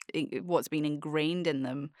what's been ingrained in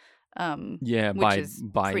them, Yeah, which is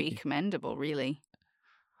pretty commendable, really.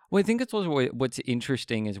 Well, I think it's also what's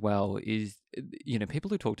interesting as well is, people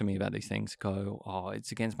who talk to me about these things go, oh,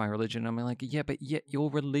 it's against my religion. I'm like, yeah, but yet your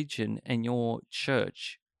religion and your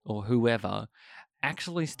church or whoever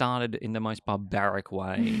actually started in the most barbaric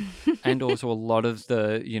way. And also a lot of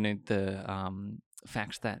the,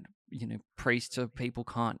 facts that, priests or people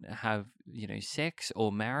can't have, sex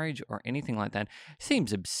or marriage or anything like that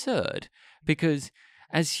seems absurd, because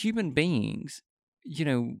as human beings,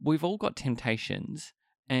 we've all got temptations.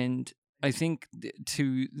 And I think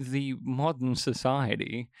to the modern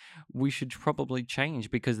society, we should probably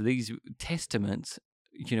change, because these testaments,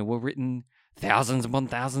 were written thousands upon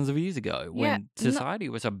thousands of years ago when society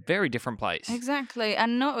was a very different place. Exactly.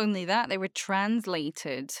 And not only that, they were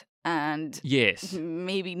translated and yes,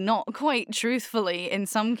 maybe not quite truthfully in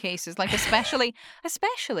some cases, like especially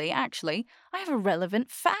actually, I have a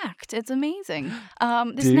relevant fact. It's amazing.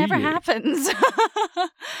 This Do never you? happens.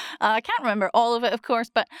 I can't remember all of it, of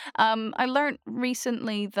course, but I learned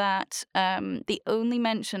recently that the only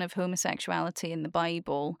mention of homosexuality in the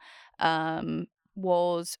Bible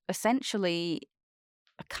was essentially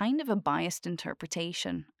a kind of a biased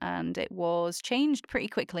interpretation, and it was changed pretty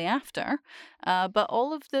quickly after. But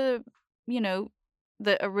all of the, the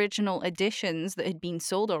original editions that had been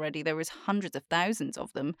sold already, there was hundreds of thousands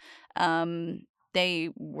of them. They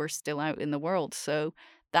were still out in the world. So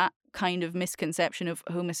that kind of misconception of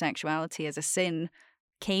homosexuality as a sin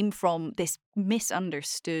came from this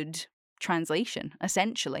misunderstood translation,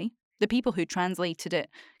 essentially. The people who translated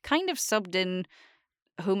it kind of subbed in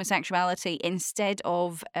homosexuality instead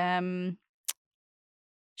of what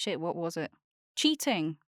was it?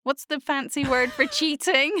 Cheating. What's the fancy word for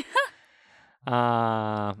cheating?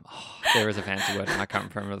 There is a fancy word, and I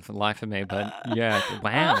can't remember for the life of me, but yeah,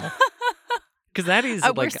 wow. Because that is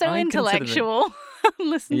we're so intellectual.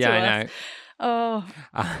 Listen to us. Yeah, I know. Oh,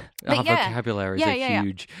 Our vocabularies are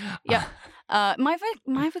huge. Yeah.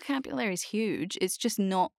 My vocabulary is huge. It's just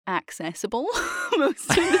not accessible most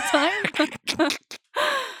of the time.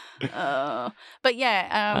 But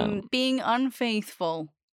yeah, being unfaithful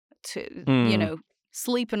to,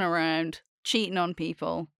 sleeping around, cheating on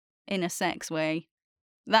people in a sex way,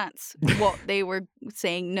 that's what they were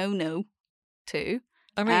saying no to.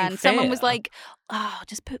 I mean, and someone was like, "Oh,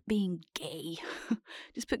 just put being gay,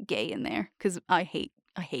 just put gay in there," because I hate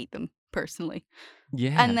them personally.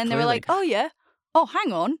 Yeah, and then they were like, "Oh yeah, oh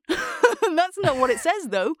hang on, that's not what it says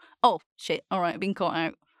though." Oh shit! All right, I've been caught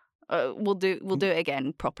out. We'll do it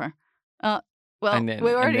again proper. Well,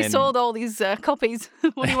 we already sold all these copies.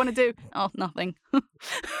 What do you want to do? Oh, nothing.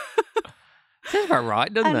 Sounds about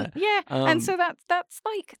right, doesn't it? Yeah, and so that's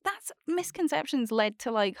misconceptions led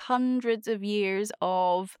to like hundreds of years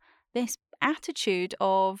of this attitude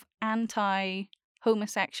of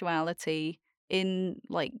anti-homosexuality in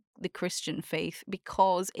like the Christian faith,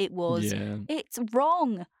 because it's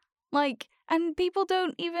wrong. Like, and people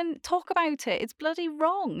don't even talk about it. It's bloody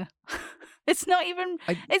wrong. It's not even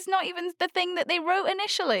the thing that they wrote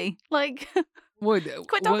initially. Like,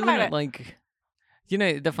 quit talking about it. Like,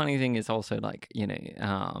 the funny thing is also like,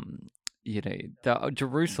 the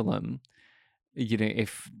Jerusalem,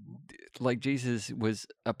 if like Jesus was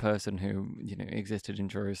a person who, existed in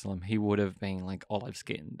Jerusalem, he would have been like olive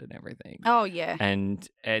skinned and everything. Oh yeah. And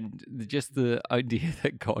just the idea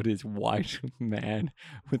that God is white man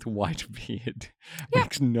with white beard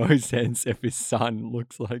makes no sense if his son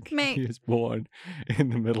looks like he was born in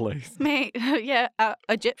the Middle East. Mate, yeah,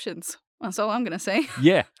 Egyptians. That's all I'm gonna say.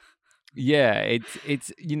 Yeah. Yeah,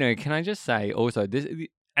 it's can I just say also this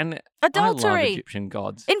and adultery, I love Egyptian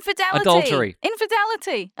gods, infidelity,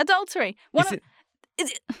 adultery.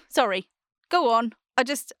 Sorry, go on.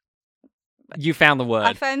 You found the word.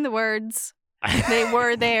 I found the words. They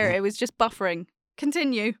were there. It was just buffering.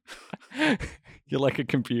 Continue. You're like a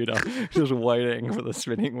computer, just waiting for the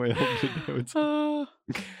spinning wheel to do its.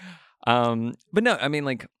 But no, I mean,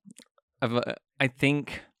 like, I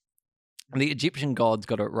think the Egyptian gods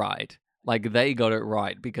got it right. Like, they got it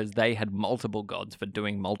right because they had multiple gods for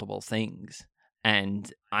doing multiple things.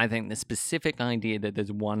 And I think the specific idea that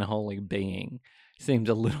there's one holy being seems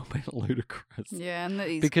a little bit ludicrous. Yeah, and that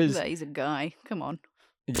he's a guy. Come on.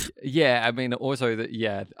 Yeah, I mean, also that,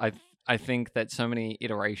 yeah, I think that so many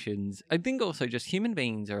iterations. I think also just human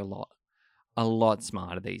beings are a lot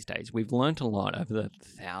smarter these days. We've learnt a lot over the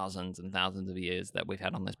thousands and thousands of years that we've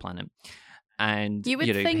had on this planet, and You would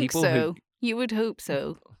think people who so. You would hope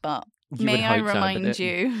so. But you would may I hope so, but remind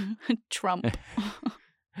you, Trump.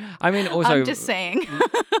 I mean, I'm also. just saying.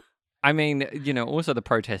 I mean, also the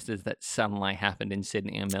protesters that suddenly happened in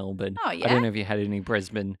Sydney and Melbourne. Oh, I yeah? don't know if you had any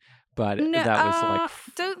Brisbane, but No, that was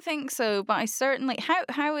like, don't think so. But I certainly.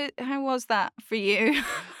 How was that for you?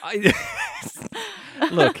 I,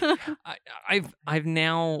 look, I've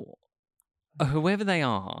now, whoever they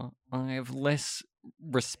are, I have less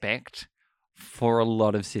respect for a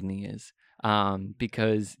lot of Sydneyers,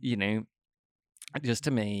 because just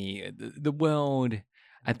to me, the world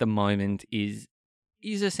at the moment is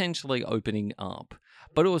essentially opening up.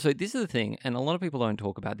 But also, this is the thing, and a lot of people don't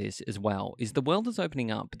talk about this as well, is the world is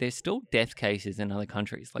opening up, but there's still death cases in other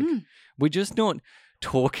countries. Like, we're just not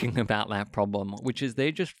talking about that problem, which is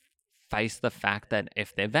they just face the fact that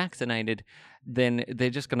if they're vaccinated, then they're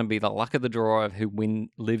just going to be the luck of the draw of who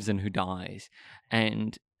lives and who dies.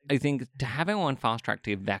 And I think to have our own fast track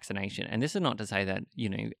to vaccination, and this is not to say that,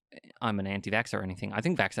 I'm an anti-vaxxer or anything. I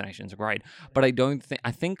think vaccinations are great, but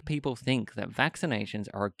I think people think that vaccinations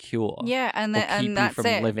are a cure. Yeah, and or keep that's you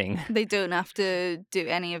from it. living. They don't have to do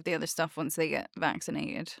any of the other stuff once they get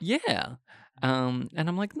vaccinated. Yeah. And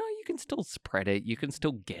I'm like, no, you can still spread it. You can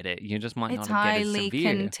still get it. You just might It's not get it highly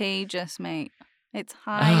severe. contagious, mate. It's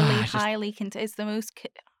just- highly contagious. It's the most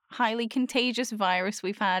highly contagious virus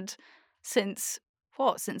we've had since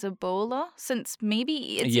what? Since Ebola? Since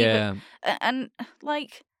maybe it's Yeah. and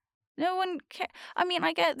like no one I mean,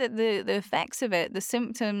 I get that the effects of it, the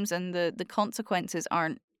symptoms and the consequences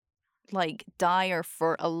aren't like dire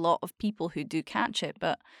for a lot of people who do catch it,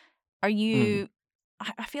 but are you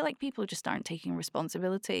I feel like people just aren't taking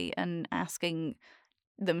responsibility and asking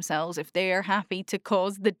themselves if they're happy to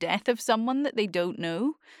cause the death of someone that they don't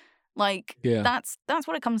know. Like Yeah. that's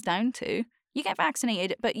what it comes down to. You get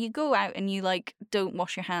vaccinated, but you go out and you like don't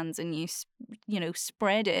wash your hands and you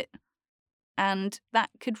spread it, and that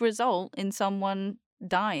could result in someone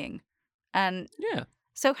dying. And Yeah.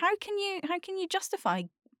 so how can you justify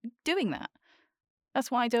doing that?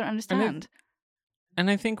 That's what I don't understand. And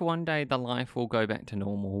I think one day the life will go back to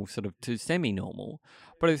normal, sort of to semi-normal.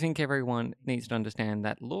 But I think everyone needs to understand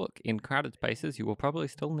that, look, in crowded spaces, you will probably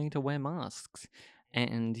still need to wear masks.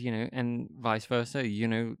 And, and vice versa,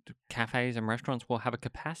 cafes and restaurants will have a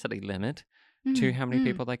capacity limit to how many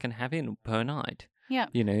people they can have in per night. Yeah.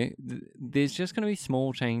 There's just going to be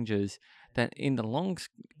small changes that in the long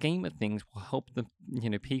scheme of things will help the,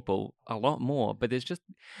 people a lot more. But there's just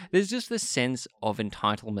this sense of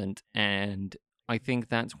entitlement, and I think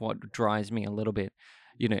that's what drives me a little bit,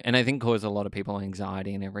 and I think causes a lot of people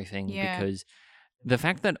anxiety and everything, because the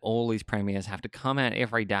fact that all these premiers have to come out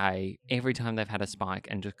every day, every time they've had a spike,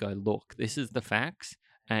 and just go, look, this is the facts,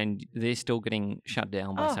 and they're still getting shut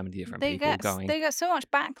down by so many different people going. They get so much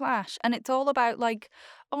backlash, and it's all about like,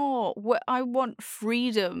 I want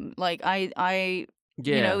freedom. Like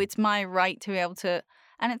it's my right to be able to,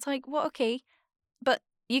 and it's like, well, okay, but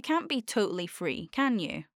you can't be totally free, can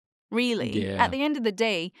you? Really? Yeah. At the end of the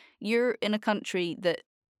day, you're in a country that,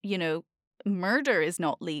 murder is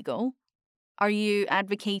not legal. Are you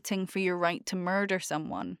advocating for your right to murder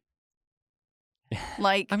someone?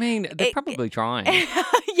 Like, I mean, they're probably trying.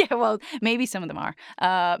 Yeah, well, maybe some of them are.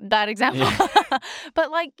 Bad example. Yeah. But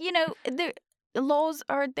like, the laws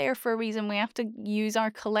are there for a reason. We have to use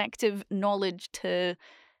our collective knowledge to,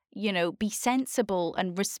 be sensible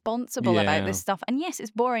and responsible about this stuff. And yes,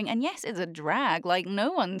 it's boring. And yes, it's a drag. Like,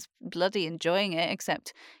 no one's bloody enjoying it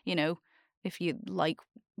except, if you like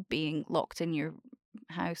being locked in your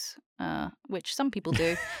house, which some people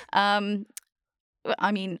do.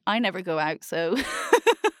 I mean, I never go out, so.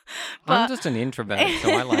 I'm just an introvert,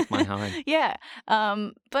 so I like my home. Yeah.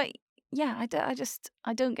 But yeah,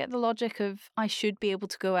 I don't get the logic of I should be able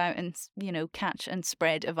to go out and, catch and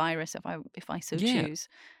spread a virus if I so choose.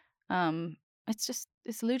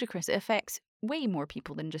 It's ludicrous. It affects way more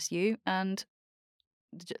people than just you, and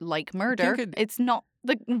like murder, it's not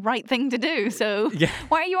the right thing to do. So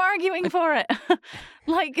why are you arguing for it?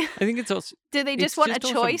 Like, I think it's also. Do they just want a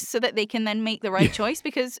choice so that they can then make the right choice?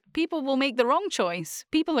 Because people will make the wrong choice.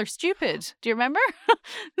 People are stupid. Do you remember?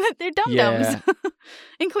 They're dum-dums,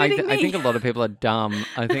 including me. I think a lot of people are dumb.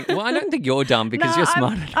 I don't think you're dumb because you're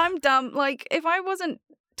smart. I'm dumb. Like, if I wasn't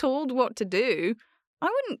told what to do, I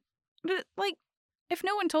wouldn't. Like, if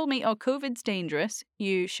no one told me, COVID's dangerous,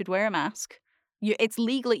 you should wear a mask. It's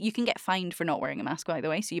legally, you can get fined for not wearing a mask, by the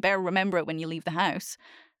way, so you better remember it when you leave the house.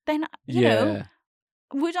 Then, you know,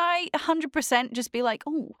 would I 100% just be like,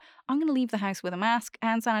 oh, I'm going to leave the house with a mask,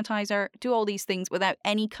 hand sanitizer, do all these things without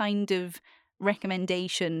any kind of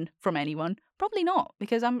recommendation from anyone? Probably not,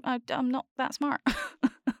 because I'm not that smart.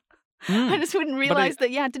 I just wouldn't realize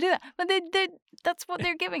that you had to do that. But that's what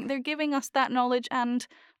they're giving. They're giving us that knowledge and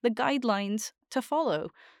the guidelines to follow.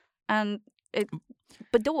 And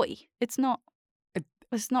Badoy. It's not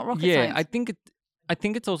rocket science. I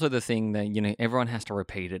think it's also the thing that, everyone has to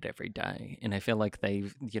repeat it every day. And I feel like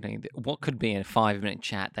they've, what could be a 5-minute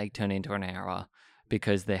chat, they turn into an hour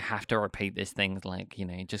because they have to repeat these things like,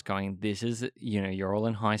 just going, this is, you're all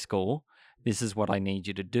in high school. This is what I need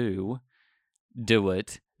you to do. Do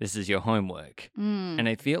it. This is your homework. And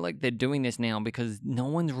I feel like they're doing this now because no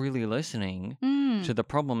one's really listening to the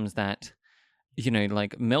problems that,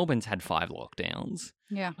 like Melbourne's had 5 lockdowns.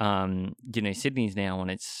 Yeah. Sydney's now on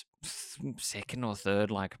its second or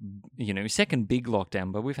third, second big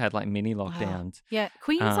lockdown, but we've had like mini lockdowns. Yeah.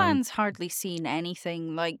 Queensland's hardly seen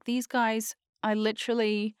anything. Like these guys, one of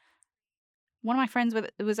my friends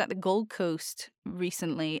was at the Gold Coast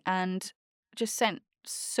recently and just sent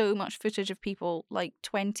so much footage of people, like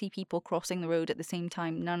 20 people crossing the road at the same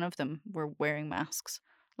time. None of them were wearing masks.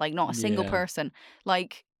 Like not a single person.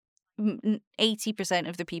 Like 80%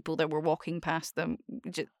 of the people that were walking past them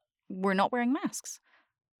were not wearing masks.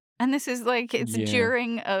 And this is like, it's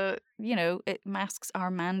during masks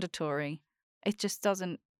are mandatory. It just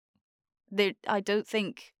doesn't, I don't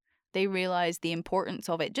think they realize the importance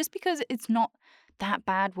of it. Just because it's not that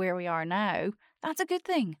bad where we are now, that's a good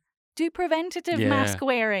thing. Do preventative mask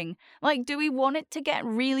wearing. Like, do we want it to get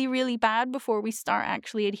really, really bad before we start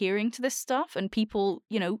actually adhering to this stuff and people,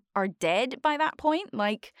 are dead by that point?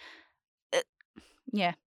 Like,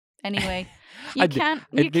 yeah. Anyway, you can't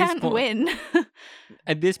win.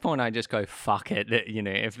 At this point, I just go, fuck it.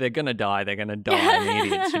 If they're going to die, they're going to die. And the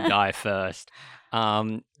idiots should die first.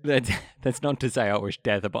 That's not to say I wish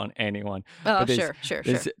death upon anyone. Oh, sure.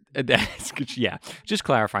 Yeah, just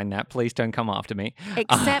clarifying that. Please don't come after me.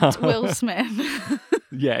 Except Will Smith.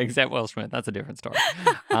 Yeah, except Will Smith. That's a different story.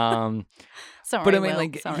 Sorry, but I mean,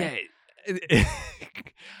 Will. Sorry. Yeah.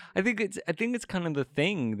 I think it's kind of the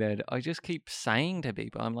thing that I just keep saying to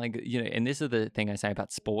people. I'm like, and this is the thing I say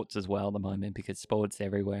about sports as well at the moment, because sports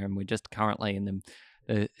everywhere, and we're just currently in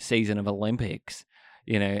the season of Olympics,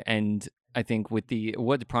 and I think with the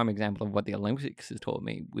prime example of what the Olympics has taught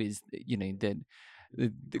me was, that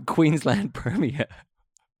the Queensland Premier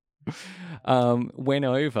went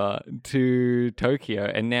over to Tokyo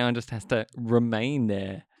and now just has to remain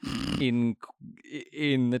there in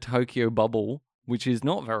the Tokyo bubble, which is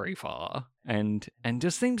not very far, and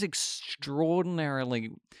just seems extraordinarily,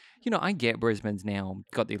 I get Brisbane's now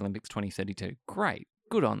got the Olympics 2032. Great,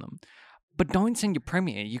 good on them. But don't send your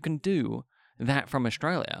premier. You can do that from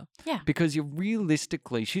Australia. Yeah. Because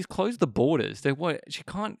she's closed the borders. She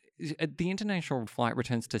can't, the international flight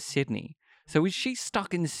returns to Sydney. So is she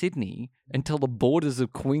stuck in Sydney until the borders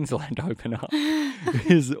of Queensland open up?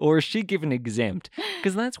 Or is she given exempt?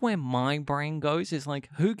 Because that's where my brain goes, is like,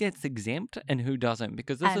 who gets exempt and who doesn't?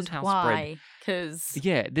 Because this is how why?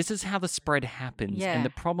 this is how the spread happens. Yeah. And the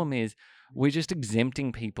problem is we're just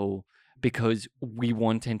exempting people because we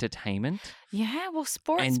want entertainment. Yeah, well,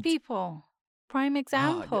 sports people. Prime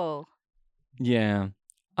example. Yeah.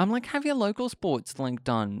 I'm like, have your local sports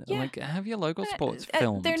done. Yeah. Like, have your local sports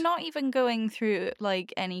filmed. They're not even going through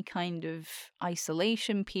like any kind of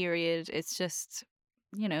isolation period. It's just,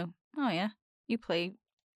 oh yeah, you play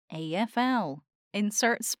AFL.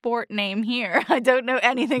 Insert sport name here. I don't know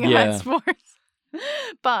anything about sports.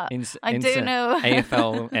 But I do know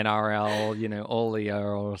AFL, NRL, all the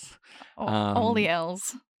L's. All the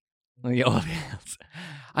L's. Yeah, all the L's.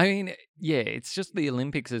 I mean, yeah, it's just the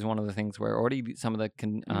Olympics is one of the things where already some of the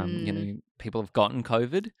people have gotten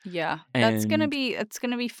COVID. Yeah, it's gonna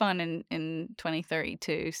be fun in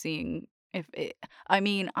 2032, seeing if it. I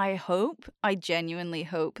mean, I genuinely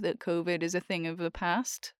hope that COVID is a thing of the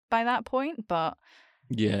past by that point. But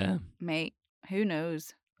yeah, mate, who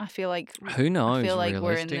knows? I feel like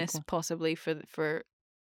we're in this possibly for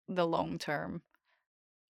the long term.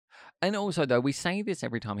 And also, though, we say this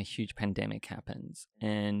every time a huge pandemic happens,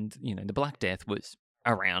 and the Black Death was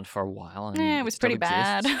around for a while. And it was pretty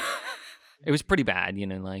bad. It was pretty bad,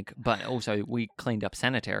 but also we cleaned up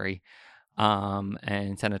sanitary,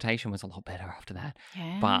 and sanitation was a lot better after that.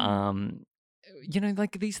 Yeah. But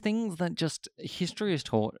like these things that just history has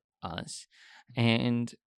taught us,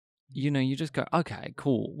 and you just go, okay,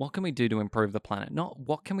 cool. What can we do to improve the planet? Not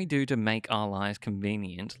what can we do to make our lives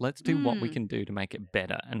convenient. Let's do what we can do to make it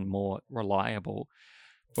better and more reliable.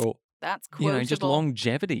 Well, that's quotable. Just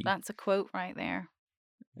longevity. That's a quote right there.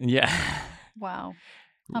 Yeah. Wow.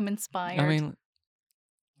 I'm inspired. I mean,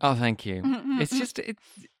 oh, thank you. It's just,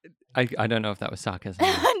 I don't know if that was sarcasm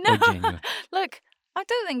or genuine. Look, I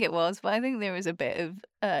don't think it was, but I think there was a bit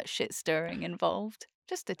of shit stirring involved.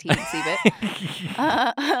 Just a teensy bit.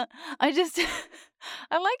 I just,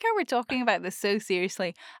 I like how we're talking about this so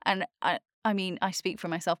seriously. And I mean, I speak for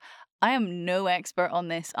myself. I am no expert on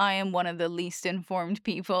this. I am one of the least informed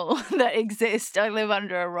people that exist. I live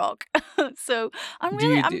under a rock. So I'm Do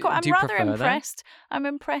you- really, do- I'm do you rather prefer that? impressed. I'm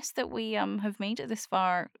impressed that we have made it this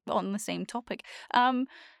far on the same topic.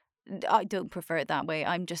 I don't prefer it that way.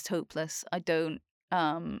 I'm just hopeless. I don't.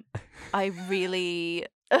 I really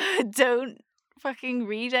don't fucking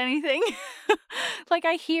read anything. Like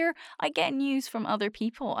I get news from other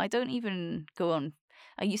people. I don't even go on.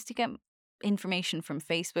 I used to get information from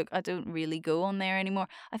Facebook. I don't really go on there anymore.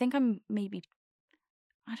 I think I'm maybe,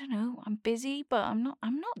 I don't know, I'm busy, but I'm not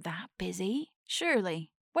that busy. Surely.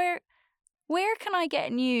 Where can I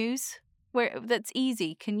get news where that's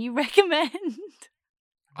easy? Can you recommend?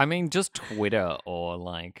 I mean, just Twitter or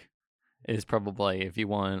like is probably if you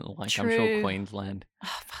want like I'm sure True. Queensland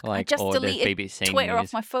Oh, fuck, I like just or there's deleted BBC Twitter News.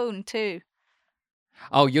 off my phone too.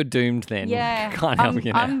 Oh, you're doomed then. Yeah, Can't help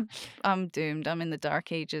you now. I'm doomed. I'm in the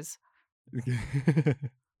dark ages.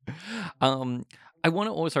 I want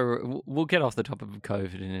to also we'll get off the topic of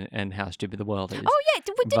COVID and how stupid the world is. Oh yeah,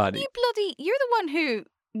 didn't but- you bloody? You're the one who.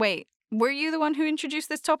 Wait, were you the one who introduced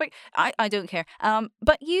this topic? I don't care.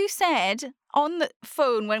 But you said on the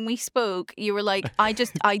phone when we spoke, you were like, I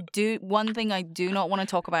do one thing I do not want to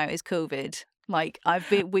talk about is COVID. Like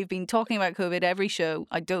we've been talking about COVID every show.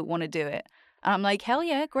 I don't want to do it. And I'm like, hell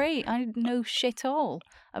yeah, great. I know shit all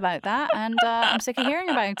about that, and I'm sick of hearing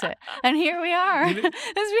about it. And here we are.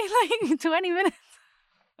 It's been like 20 minutes.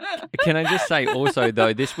 Can I just say also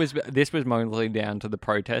though this was mostly down to the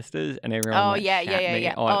protesters and everyone. Oh like, yeah. shat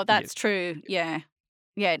me. Oh, that's true. Yeah.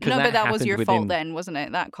 'Cause No, that but that was happened your within- fault then, wasn't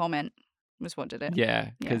it? That comment was what did it? Yeah,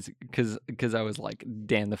 Yeah. because I was like,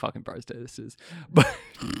 damn the fucking protesters.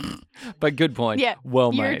 But good point. Yeah,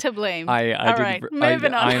 well You're made. to blame. I All did. right,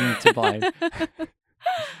 moving on. I'm to blame.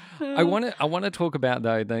 I want to talk about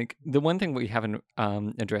though, like the one thing we haven't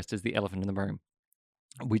addressed is the elephant in the room,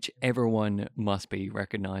 which everyone must be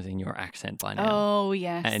recognizing your accent by now. Oh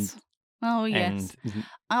yes. And- oh yes. And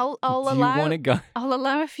I'll do you allow. want to go? I'll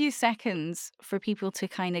allow a few seconds for people to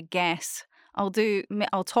kind of guess. I'll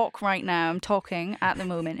talk right now. I'm talking at the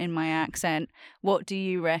moment in my accent. What do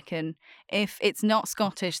you reckon? If it's not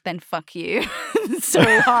Scottish, then fuck you. So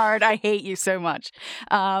hard. I hate you so much.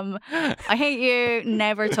 I hate you.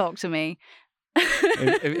 Never talk to me.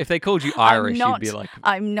 If they called you Irish, you'd be like,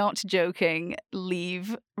 I'm not joking.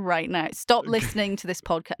 Leave right now. Stop listening to this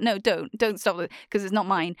podcast. No, don't stop because it's not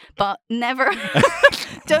mine. But never.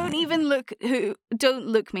 Don't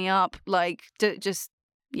look me up. Like just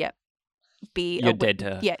you're dead to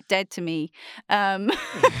her. Yeah, dead to me.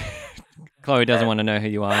 Chloe doesn't want to know who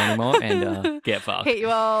you are anymore, and get fucked. Hate you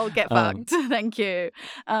all. Get fucked. Thank you.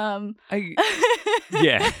 Yeah.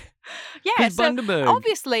 Yeah. 'Cause So Bundaberg.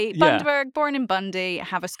 obviously, Yeah. Bundaberg, born in Bundy,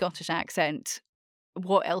 have a Scottish accent.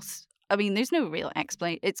 What else? I mean, there's no real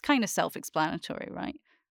explanation. It's kind of self-explanatory, right?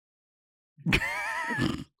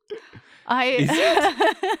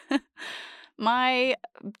 My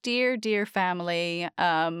dear family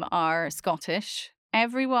are Scottish.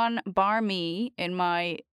 Everyone bar me in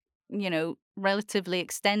my, relatively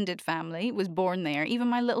extended family was born there. Even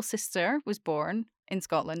my little sister was born in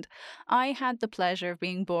Scotland. I had the pleasure of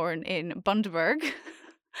being born in Bundaberg.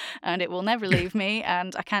 And it will never leave me,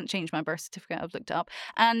 and I can't change my birth certificate. I've looked it up,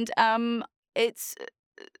 and it's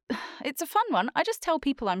a fun one. I just tell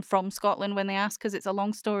people I'm from Scotland when they ask because it's a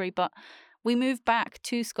long story. But we moved back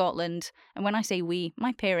to Scotland, and when I say we,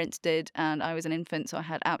 my parents did, and I was an infant, so I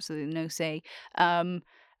had absolutely no say. At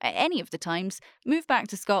any of the times, moved back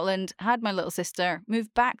to Scotland, had my little sister,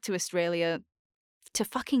 moved back to Australia, to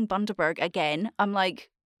fucking Bundaberg again. I'm like,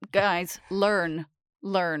 guys, learn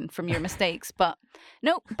from your mistakes. But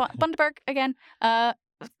no, Bundaberg again.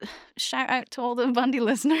 Shout out to all the Bundy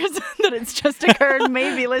listeners that it's just occurred,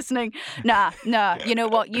 maybe listening. Nah, you know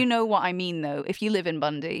what? You know what I mean, though. If you live in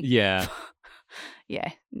Bundy. Yeah. Yeah,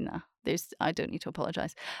 nah. I don't need to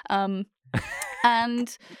apologize. And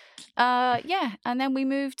and then we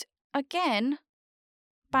moved again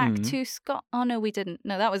back to Scott. Oh no, we didn't.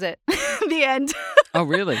 No, that was it. The end. Oh,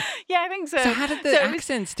 really? Yeah, I think so. So how did the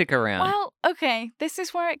accent stick around? Well, okay, this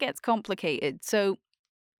is where it gets complicated. So,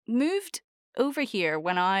 moved over here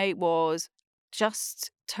when I was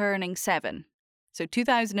just turning 7. So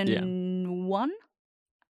 2001,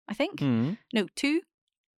 I think. Mm. No, 2.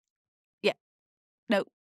 Yeah. No.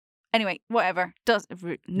 Anyway, whatever.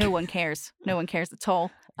 No one cares. No one cares at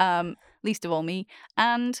all. Least of all me.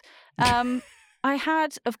 And I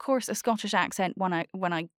had, of course, a Scottish accent when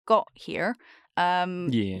I got here.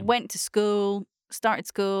 Yeah. Went to school, started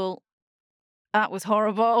school. That was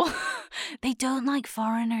horrible. They don't like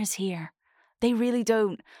foreigners here. They really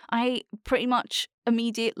don't. I pretty much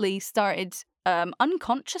immediately started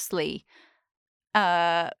unconsciously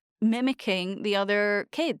mimicking the other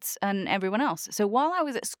kids and everyone else. So while I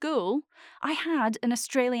was at school, I had an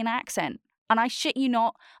Australian accent. And I shit you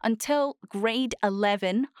not, until grade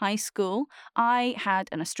 11 high school, I had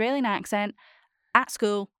an Australian accent at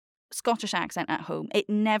school, Scottish accent at home. It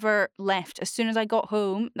never left. As soon as I got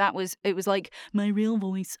home, it was like my real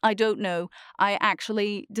voice. I don't know. I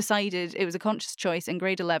actually decided it was a conscious choice in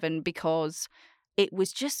grade 11 because it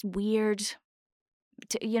was just weird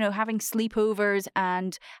having sleepovers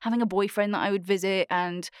and having a boyfriend that I would visit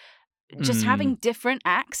and just having different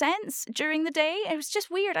accents during the day. It was just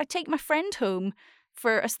weird. I'd take my friend home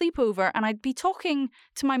for a sleepover and I'd be talking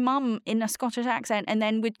to my mum in a Scottish accent and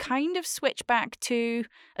then would kind of switch back to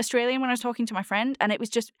Australian when I was talking to my friend. And it was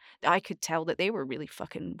just, I could tell that they were really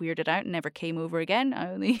fucking weirded out and never came over again.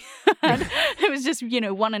 I only it was just,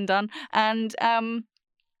 one and done. And I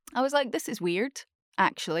was like, this is weird,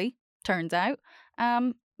 actually, turns out.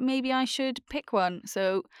 Maybe I should pick one.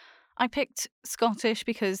 So I picked Scottish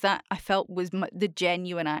because that I felt was the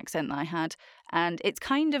genuine accent that I had. And it's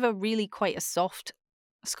kind of quite a soft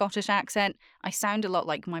Scottish accent. I sound a lot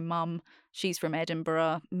like my mum. She's from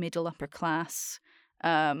Edinburgh, middle upper class.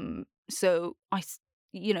 So I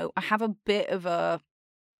have a bit of a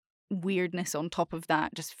weirdness on top of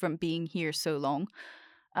that just from being here so long.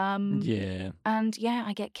 Yeah. And yeah,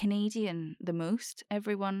 I get Canadian the most.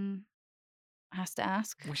 Everyone has to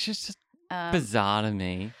ask. Which is just bizarre to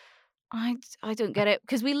me. I don't get it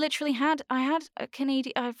because I had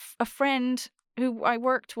a friend who I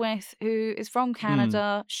worked with who is from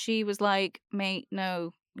Canada. She was like, mate,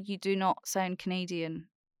 no, you do not sound Canadian.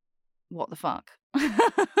 What the fuck? And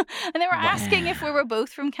they were asking if we were both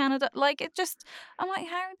from Canada. Like, I'm like,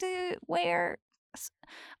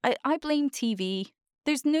 I blame TV.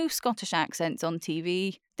 There's no Scottish accents on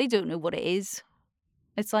TV. They don't know what it is.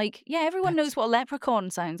 It's like, yeah, everyone knows what a leprechaun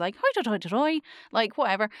sounds like. Like,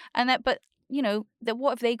 whatever. And but what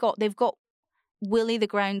have they got? They've got Willie the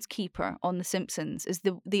Groundskeeper on The Simpsons is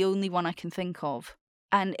the only one I can think of.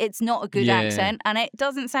 And it's not a good accent, and it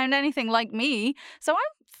doesn't sound anything like me. So I'm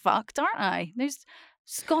fucked, aren't I? There's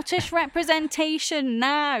Scottish representation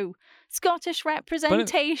now. Scottish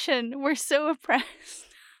representation. We're so oppressed.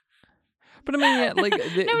 But I mean, yeah, like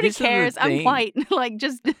nobody cares. I'm white. Like,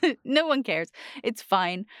 just no one cares. It's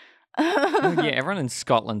fine. Well, yeah, everyone in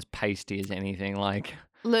Scotland's pasty as anything. Like,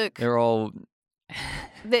 look, they're all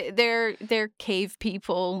they're cave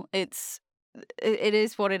people. It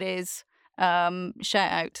is what it is.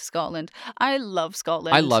 Shout out to Scotland. I love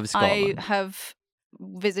Scotland. I love Scotland. I have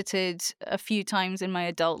visited a few times in my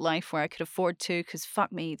adult life where I could afford to, because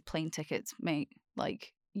fuck me, the plane tickets, mate.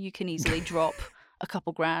 Like, you can easily drop a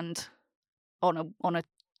couple grand on a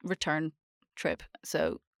return trip.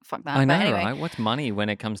 So fuck that. I know, anyway, right? What's money when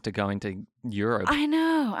it comes to going to Europe? I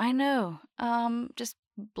know. Just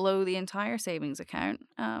blow the entire savings account.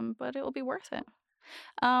 But it'll be worth it.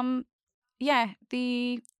 Yeah,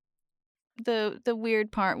 the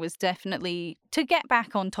weird part was definitely, to get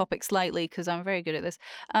back on topic slightly, because I'm very good at this.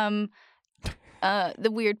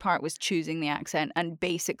 The weird part was choosing the accent and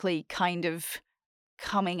basically kind of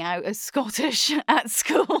coming out as Scottish at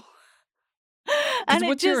school. And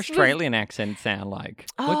what's your Australian accent sound like?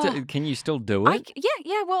 Can you still do it?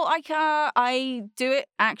 Yeah. Well, I do it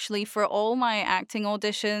actually for all my acting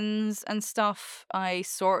auditions and stuff. I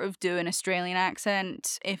sort of do an Australian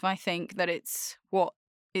accent if I think that it's what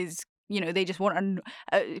is, they just want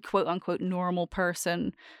a quote unquote normal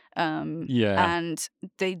person. And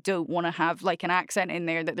they don't want to have like an accent in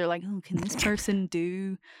there that they're like, oh, can this person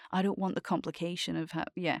do? I don't want the complication of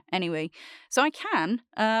anyway, so I can.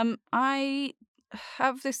 I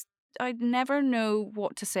have this, I never know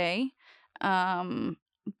what to say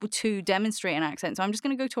to demonstrate an accent, so I'm just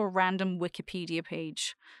going to go to a random Wikipedia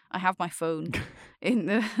page. I have my phone in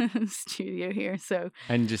the studio here, so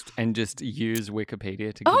and just use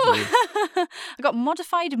Wikipedia to give you... I got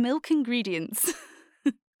modified milk ingredients.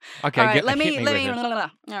 Okay, all right, let me all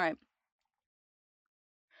right.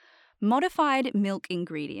 Modified milk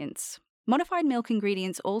ingredients. Modified milk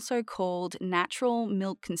ingredients, also called natural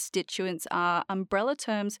milk constituents, are umbrella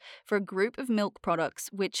terms for a group of milk products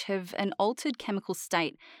which have an altered chemical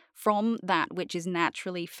state from that which is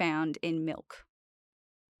naturally found in milk.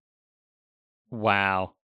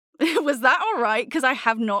 Wow. Was that all right? Because I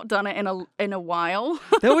have not done it in a while.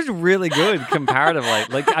 That was really good comparatively.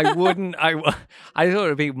 Like I thought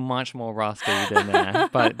it'd be much more rusty than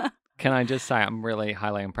that. But can I just say I'm really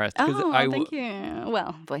highly impressed? Thank you.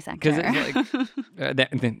 Well, voice actor. Because it's like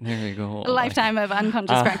there you go. A lifetime of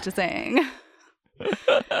unconscious practicing.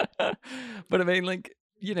 But I mean, like,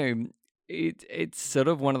 you know, it's sort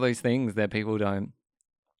of one of those things that people don't,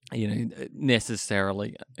 you know,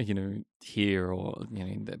 necessarily, you know, hear, or, you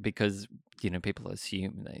know, because, you know, people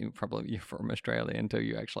assume that you're from Australia until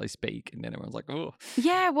you actually speak, and then everyone's like, oh.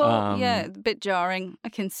 Yeah, well, a bit jarring. I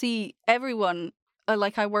can see everyone,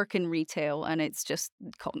 like I work in retail and it's just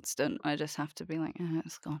constant. I just have to be like,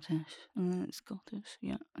 it's Scottish. It's Scottish.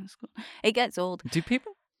 Yeah, it's Scottish. It gets old. Do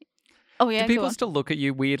people still look at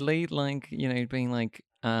you weirdly, like, you know, being like,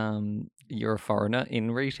 you're a foreigner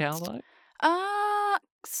in retail, though?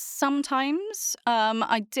 Sometimes.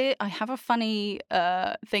 I have a funny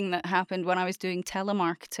thing that happened when I was doing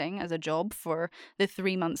telemarketing as a job for the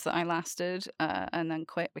 3 months that I lasted, and then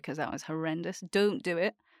quit because that was horrendous. Don't do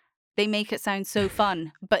it. They make it sound so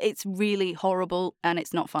fun, but it's really horrible and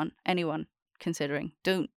it's not fun. Anyone considering,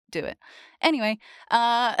 don't do it. Anyway,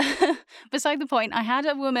 beside the point, I had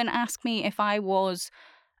a woman ask me if I was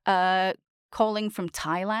calling from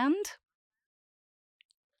Thailand.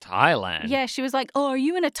 Thailand? Yeah, she was like, oh, are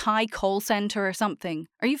you in a Thai call center or something?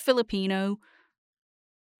 Are you Filipino?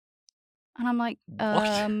 And I'm like,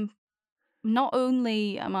 What? Not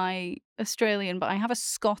only am I Australian, but I have a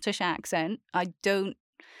Scottish accent. I don't.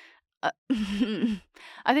 I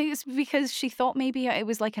think it's because she thought maybe it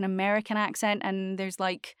was like an American accent, and there's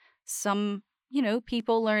like some, you know,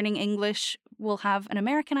 people learning English will have an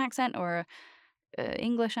American accent or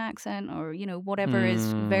English accent, or, you know, whatever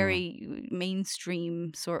is very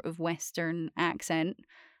mainstream sort of Western accent.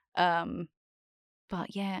 But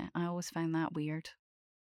yeah, I always found that weird.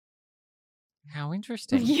 How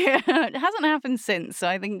interesting. Yeah, it hasn't happened since, so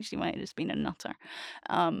I think she might have just been a nutter.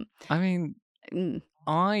 I mean,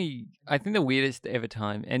 I think the weirdest ever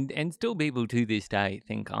time, and still people to this day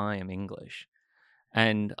think I am English,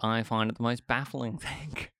 and I find it the most baffling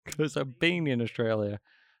thing because I've been in Australia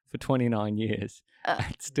for 29 years,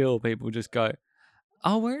 and still people just go,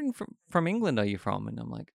 "Oh, where from England are you from?" And I'm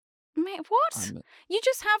like, "Mate, what? You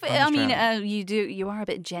just have it. I mean, you are a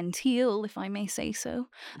bit genteel, if I may say so."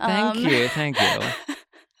 Thank you.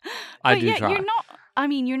 I do try. You're not. I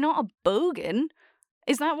mean, you're not a bogan.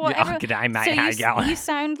 Is that what? Oh, g'day, mate. So how you going? You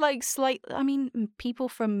sound like I mean, people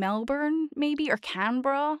from Melbourne, maybe, or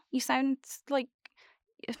Canberra. You sound like.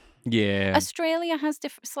 Yeah. Australia has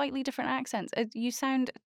slightly different accents. You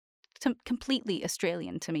sound completely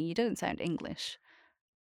Australian to me. You don't sound English.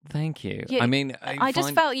 Thank you. Yeah, I mean, I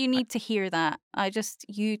just felt you need to hear that.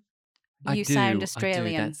 You sound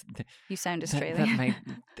Australian. You sound Australian.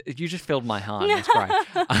 You just filled my heart. That's great.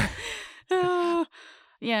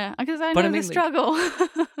 Yeah, because I know the struggle.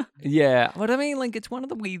 Yeah, but I mean, like, it's one of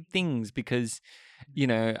the weird things because, you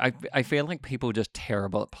know, I feel like people are just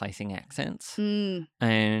terrible at placing accents.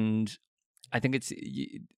 And I think it's,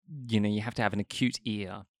 you know, you have to have an acute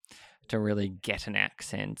ear to really get an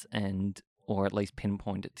accent, or at least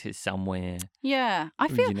pinpoint it to somewhere. Yeah, I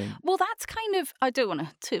feel, you know, well, that's kind of, I don't want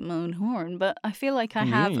to toot my own horn, but I feel like I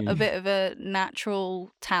have a bit of a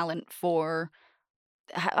natural talent for,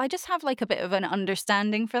 I just have like a bit of an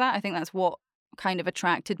understanding for that. I think that's what kind of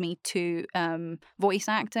attracted me to voice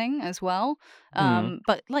acting as well.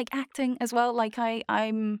 But like acting as well, like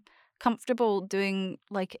I'm comfortable doing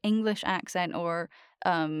like English accent or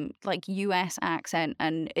like US accent,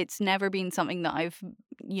 and it's never been something that I've,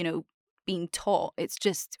 you know, been taught. It's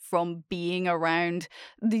just from being around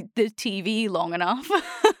the TV long enough.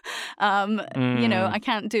 You know, I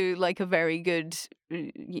can't do like a very good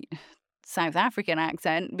South African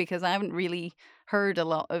accent because I haven't really heard a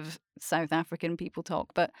lot of South African people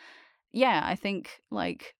talk. But yeah, I think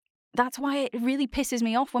like that's why it really pisses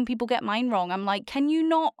me off when people get mine wrong. I'm like, can you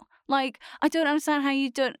not, like, I don't understand how you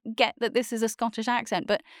don't get that this is a Scottish accent.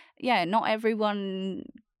 But yeah, not everyone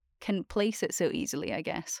can place it so easily, I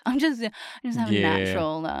guess. I just have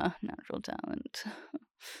a natural talent.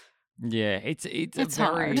 Yeah, it's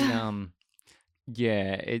very hard.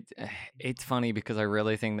 Yeah, it's funny because I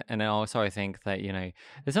really think, and also I think that, you know,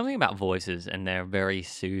 there's something about voices and they're very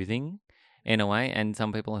soothing in a way, and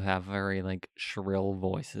some people have very like shrill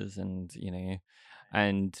voices, and you know,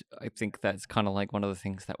 and I think that's kind of like one of the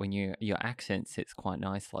things that when your accent sits quite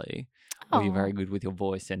nicely, or you're very good with your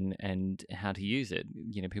voice and how to use it,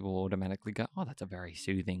 you know, people automatically go, oh, that's a very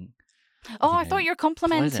soothing. Oh, I thought you were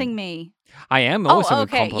complimenting me. I am also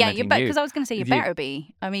complimenting you. Yeah, because I was going to say you better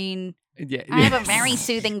be. I mean, I have a very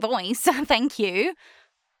soothing voice. Thank you.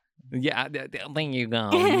 Yeah, there you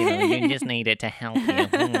go. You just need it to help you.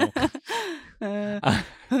 But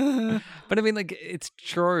I mean, like, it's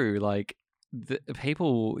true. Like, the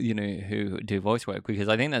people, who do voice work, because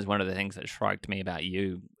I think that's one of the things that struck me about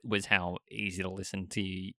you was how easy to listen to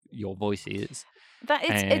your voice is. That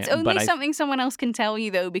it's only something someone else can tell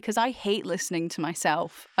you, though, because I hate listening to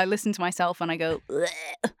myself. I listen to myself and I go,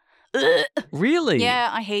 Really? Yeah,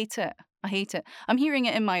 I hate it. I'm hearing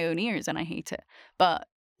it in my own ears and I hate it. But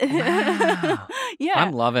Wow. yeah.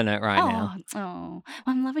 I'm loving it right now. Oh,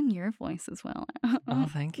 I'm loving your voice as well. Oh,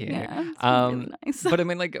 thank you. Yeah, it's really nice. But I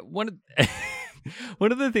mean, like, one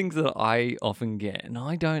of the things that I often get, and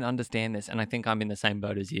I don't understand this, and I think I'm in the same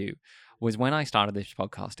boat as you, was when I started this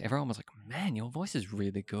podcast, everyone was like, man, your voice is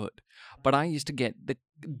really good. But I used to get the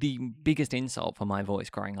biggest insult for my voice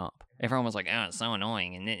growing up. Everyone was like, oh, it's so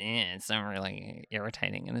annoying, and it's so really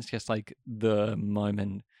irritating. And it's just like the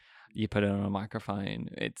moment you put it on a microphone,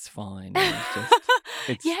 it's fine.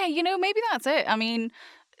 It's yeah, maybe that's it. I mean,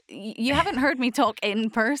 you haven't heard me talk in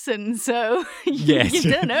person, so yes,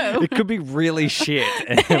 you don't know. It could be really shit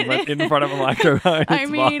in front of a microphone. I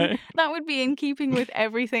mean, that would be in keeping with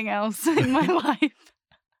everything else in my life.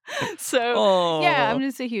 So, yeah, I'm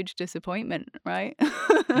just a huge disappointment, right?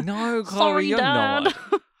 No, Chloe, Sorry, you're Dad.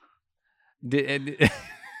 not.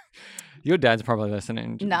 Your dad's probably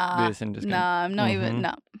listening to this and just going, I'm not even.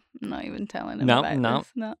 No, I'm not even telling him about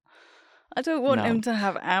this. No, I don't want him to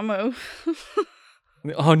have ammo.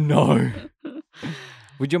 Oh no!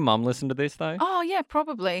 Would your mum listen to this though? Oh yeah,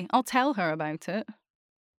 probably. I'll tell her about it.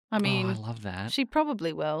 I mean, I love that. She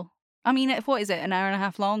probably will. I mean, what is it? An hour and a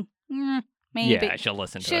half long? Maybe. Yeah, she'll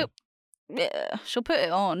listen to it. Yeah, she'll put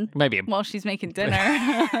it on. Maybe while she's making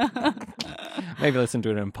dinner. Maybe listen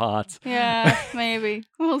to it in parts. Yeah, maybe.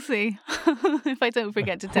 We'll see. If I don't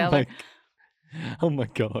forget to tell her. Oh my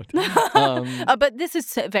god. But this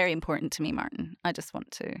is very important to me, Martin. I just want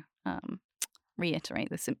to reiterate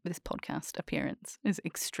this podcast appearance is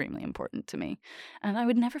extremely important to me, and I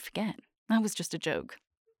would never forget. That was just a joke.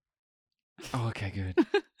 Oh, okay, good.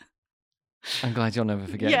 I'm glad you'll never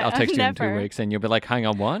forget. Yeah, I'll text you in never. 2 weeks and you'll be like, hang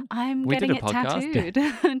on, what? We did getting a podcast it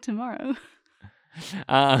tattooed tomorrow.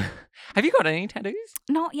 Have you got any tattoos?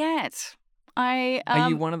 Not yet. Are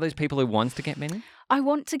you one of those people who wants to get many? I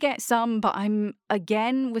want to get some, but I'm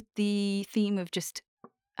again with the theme of just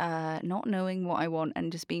not knowing what I want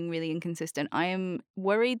and just being really inconsistent. I am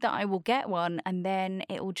worried that I will get one and then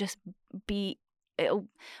it'll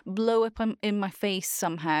blow up in my face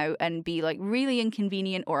somehow and be like really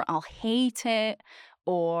inconvenient, or I'll hate it,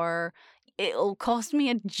 or it'll cost me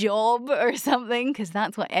a job or something, because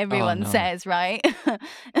that's what everyone says, right?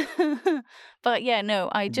 But yeah, no,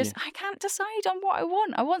 I can't decide on what I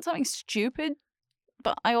want. I want something stupid,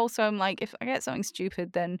 but I also am like, if I get something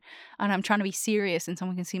stupid and I'm trying to be serious and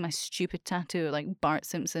someone can see my stupid tattoo, like Bart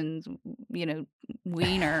Simpson's,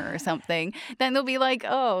 wiener or something, then they'll be like,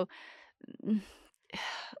 oh,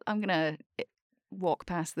 I'm going to walk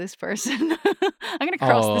past this person. I'm going to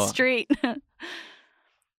cross the street.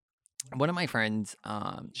 One of my friends,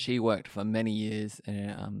 she worked for many years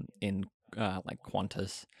in like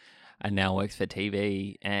Qantas, and now works for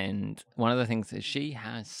TV. And one of the things is she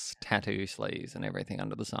has tattoo sleeves and everything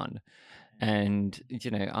under the sun. And,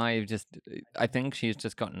 I think she's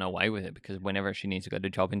just gotten away with it because whenever she needs to go to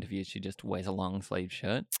job interviews, she just wears a long sleeve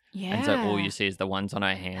shirt. Yeah. And so all you see is the ones on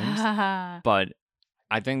her hands. But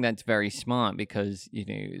I think that's very smart because,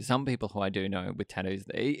 some people who I do know with tattoos,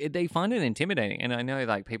 they find it intimidating. And I know,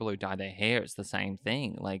 like, people who dye their hair, it's the same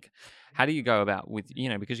thing. Like, how do you go about with,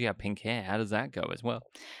 because you have pink hair, how does that go as well?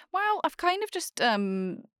 Well, I've kind of just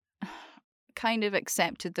kind of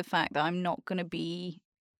accepted the fact that I'm not going to be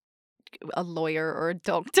a lawyer or a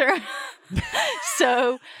doctor.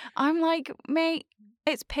 So I'm like, mate,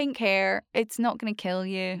 it's pink hair. It's not going to kill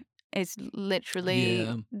you. It's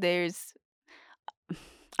literally,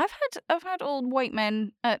 I've had old white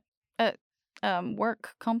men at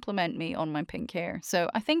work compliment me on my pink hair. So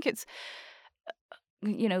I think it's,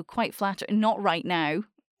 quite flattering. Not right now.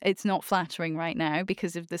 It's not flattering right now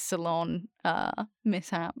because of the salon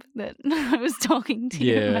mishap that I was talking to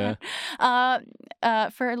you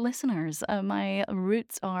about. For listeners, my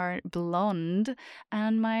roots are blonde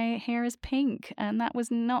and my hair is pink, and that was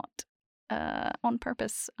not on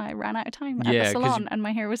purpose. I ran out of time at the salon and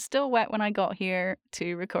my hair was still wet when I got here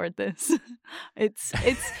to record this.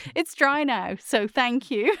 It's dry now, so thank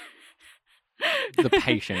you. The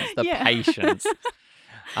patience. Patience.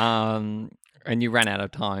 And you ran out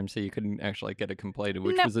of time, so you couldn't actually get it completed,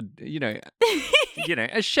 which was a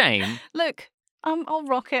shame. Look, I'll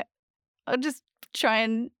rock it. I'll just try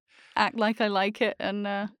and act like I like it,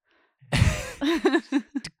 and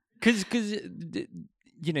Because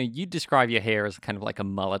you describe your hair as kind of like a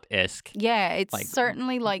mullet-esque, Yeah, it's like,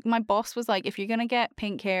 certainly like my boss was like, if you're gonna get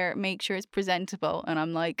pink hair, make sure it's presentable. And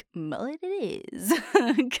I'm like, mullet it is.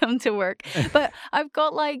 Come to work. But I've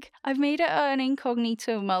made it an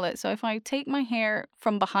incognito mullet. So if I take my hair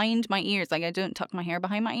from behind my ears, like I don't tuck my hair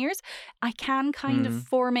behind my ears, I can kind of mm,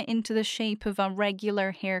 form it into the shape of a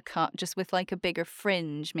regular haircut, just with like a bigger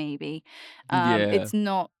fringe, maybe. yeah. It's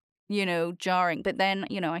not, jarring. But then,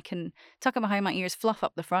 I can tuck it behind my ears, fluff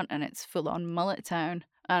up the front, and it's full on mullet town.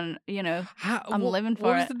 And, How, I'm living what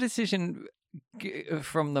for was it. the decision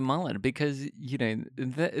from the mullet? Because,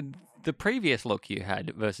 the previous look you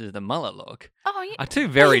had versus the mullet look Oh, are two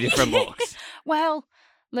very different yeah. looks. Well,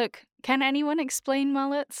 look, can anyone explain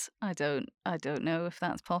mullets? I don't know if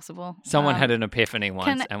that's possible. Someone had an epiphany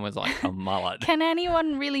once can and was like, a mullet. can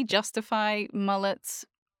anyone really justify mullets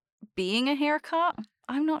being a haircut?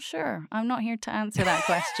 I'm not sure. I'm not here to answer that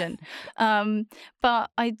question.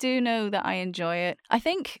 But I do know that I enjoy it. I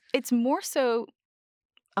think it's more so.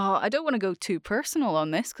 Oh, I don't want to go too personal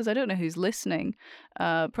on this because I don't know who's listening.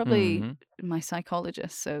 Probably Mhm. my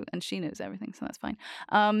psychologist. And she knows everything, so that's fine.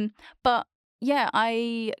 But yeah,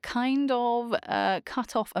 I kind of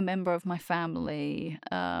cut off a member of my family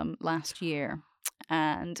last year,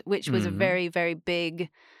 and which was a Mhm. very, very big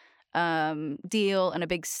deal and a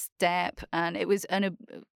big step, and it was an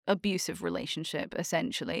abusive relationship.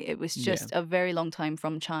 Essentially, it was Yeah. just a very long time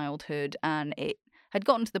from childhood, and it had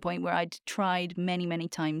gotten to the point where I'd tried many, many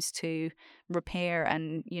times to repair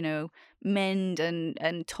and mend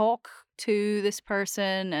and talk to this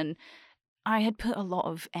person, and I had put a lot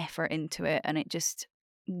of effort into it, and it just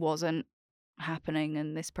wasn't happening,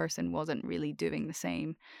 and this person wasn't really doing the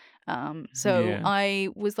same. So Yeah. I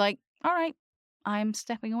was like, all right, I'm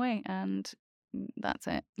stepping away, and that's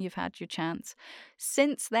it. You've had your chance.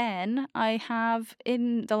 Since then, I have,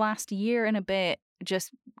 in the last year and a bit,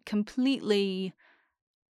 just completely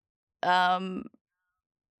um,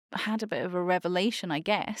 had a bit of a revelation, I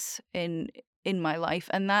guess, in my life,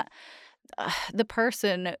 and that the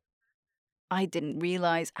person I didn't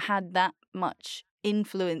realize had that much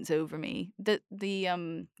influence over me.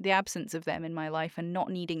 The absence of them in my life and not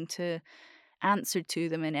needing to answer to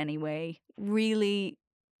them in any way really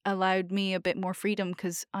allowed me a bit more freedom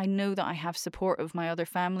because I know that I have support of my other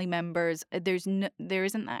family members. There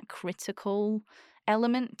isn't that critical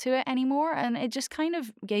element to it anymore, and it just kind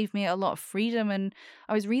of gave me a lot of freedom. And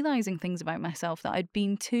I was realizing things about myself that I'd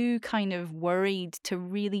been too kind of worried to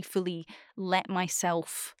really fully let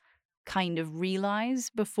myself kind of realize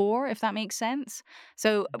before, if that makes sense.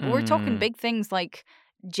 So we're talking Mm. big things like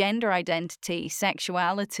gender identity,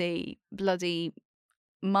 sexuality, bloody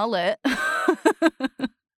mullet.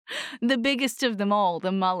 The biggest of them all,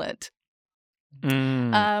 the mullet.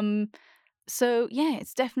 Mm. Um, so yeah,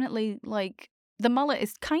 it's definitely like the mullet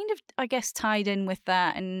is kind of, I guess, tied in with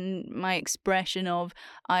that, and my expression of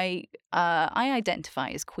I identify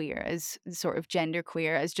as queer, as sort of gender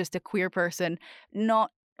queer, as just a queer person,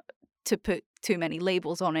 not to put too many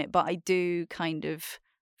labels on it, but I do kind of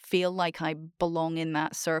feel like I belong in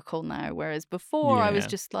that circle now, whereas before I was Yeah.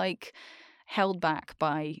 just like held back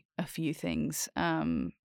by a few things.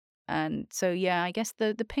 And so yeah, I guess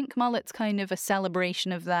the pink mullet's kind of a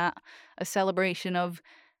celebration of that, a celebration of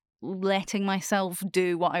letting myself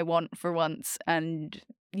do what I want for once, and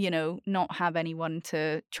not have anyone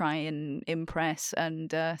to try and impress,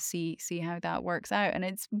 and see how that works out. And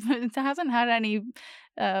it hasn't had any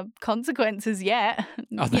consequences yet,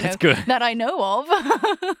 Oh, that's good. that I know of.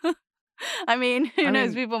 I mean, who I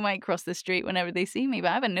knows? mean, People might cross the street whenever they see me,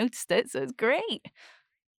 but I haven't noticed it, so it's great.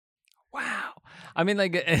 wow. I mean,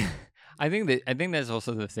 like, I think that's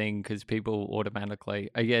also the thing because people automatically,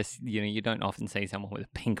 I guess, you don't often see someone with a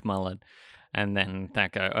pink mullet, and then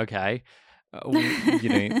that go, okay, you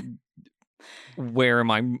know,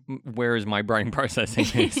 where is my brain processing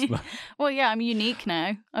this? But Well, yeah, I'm unique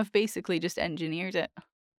now. I've basically just engineered it.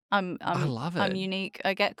 I'm I I'm love I'm it. unique.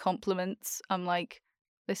 I get compliments. I'm like,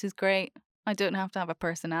 this is great. I don't have to have a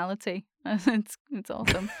personality. It's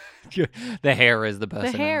awesome. The hair is the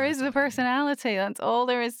The hair is the personality. personality. That's all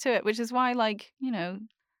there is to it, which is why, like,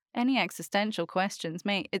 any existential questions,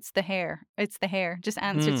 mate, it's the hair. It's the hair. Just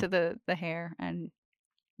answer Mm. to the hair, and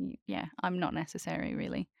yeah, I'm not necessary,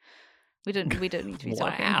 really. We don't need to be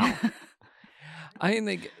talking. Wow. I mean,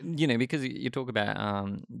 like, because you talk about,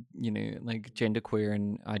 like genderqueer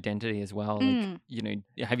and identity as well. Like, Mm.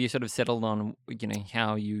 have you sort of settled on,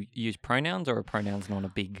 how you use pronouns, or are pronouns not a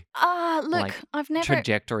big Look, like I've never.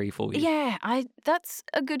 trajectory for you? Yeah, that's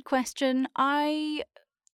a good question.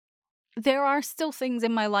 there are still things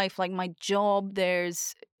in my life, like my job.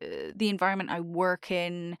 There's the environment I work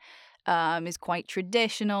in is quite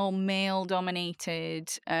traditional, male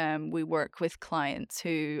dominated. We work with clients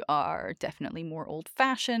who are definitely more old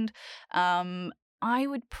fashioned. I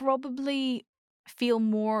would probably feel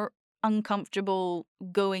more uncomfortable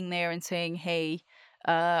going there and saying, hey,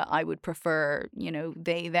 I would prefer,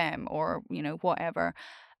 they, them, or, whatever.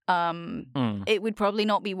 Mm. It would probably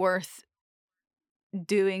not be worth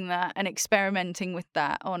doing that and experimenting with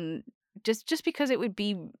that on just because it would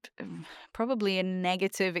be probably a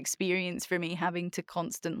negative experience for me having to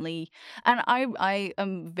constantly, and I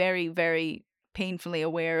am very, very painfully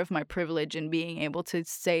aware of my privilege in being able to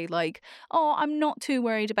say, like, oh, I'm not too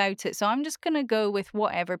worried about it, so I'm just gonna go with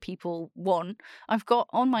whatever people want. I've got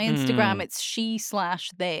on my Instagram, Mm. it's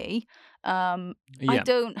she/they. I Yeah.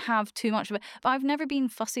 don't have too much of it, but I've never been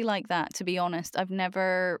fussy like that, to be honest. I've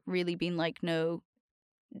never really been like, no,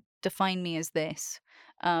 define me as this.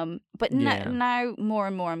 But Yeah. now more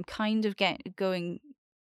and more, I'm kind of going.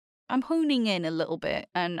 I'm honing in a little bit,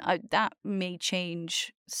 and that may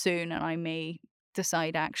change soon, and I may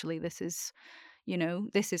decide actually this is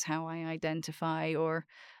how I identify, or.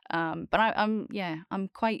 But I'm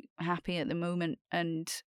quite happy at the moment, and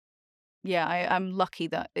yeah, I'm lucky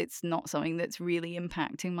that it's not something that's really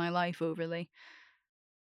impacting my life overly.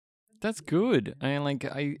 That's good.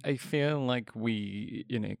 I feel like we,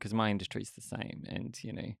 because my industry's the same, and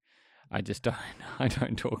I just don't I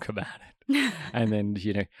don't talk about it. And then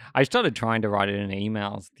I started trying to write it in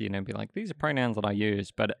emails, be like, these are pronouns that I use,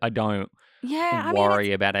 but I don't Yeah, I mean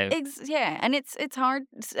worry about it. yeah, and it's hard,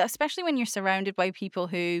 especially when you're surrounded by people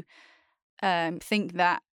who think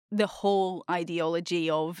that the whole ideology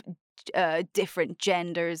of different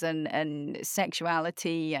genders and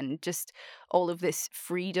sexuality and just all of this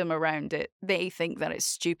freedom around it, they think that it's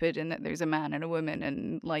stupid and that there's a man and a woman,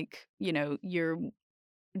 and like, you're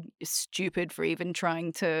stupid for even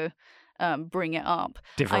trying to bring it up.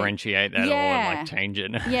 I Differentiate that or like Yeah. change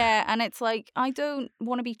it. Yeah, and it's like I don't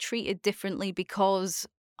want to be treated differently because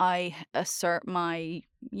I assert my,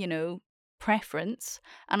 preference.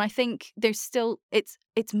 And I think there's still it's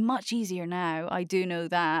much easier now. I do know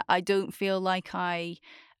that. I don't feel like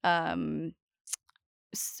um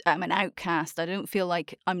I'm an outcast. I don't feel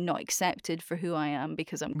like I'm not accepted for who I am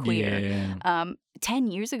because I'm queer. Yeah.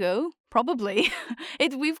 10 years ago, probably.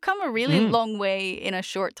 We've come a really Mm. long way in a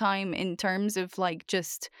short time in terms of like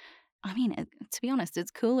just I mean, to be honest, it's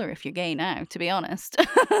cooler if you're gay now, to be honest.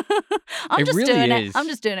 I'm It just really doing it. I'm is.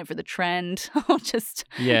 just doing it for the trend. I'll just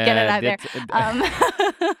get it Yeah, out there. that's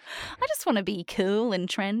I just want to be cool and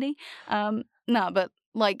trendy. No, but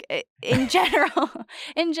like in general,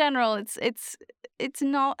 in general, it's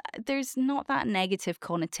not. There's not that negative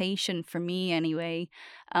connotation for me anyway.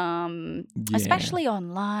 yeah. Especially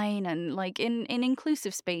online and like in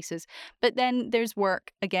inclusive spaces. But then there's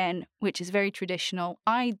work again, which is very traditional.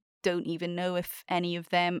 I don't even know if any of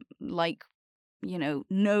them like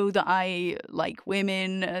know that I like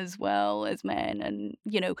women as well as men, and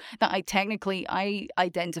that I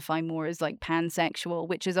identify more as like pansexual,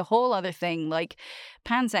 which is a whole other thing. Like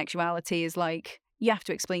pansexuality is like you have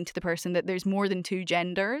to explain to the person that there's more than two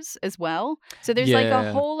genders as well. So there's like a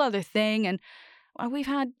Yeah. whole other thing, and I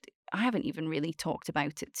haven't even really talked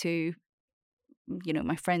about it to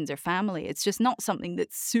my friends or family. It's just not something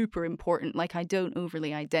that's super important. Like I don't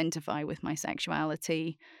overly identify with my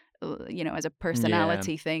sexuality, as a Yeah.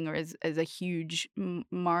 personality thing or as a huge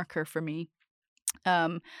marker for me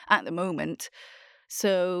at the moment.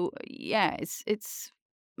 So yeah, it's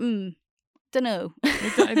don't know.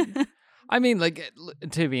 It's I mean, like,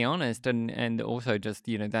 to be honest, and also just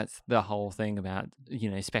that's the whole thing about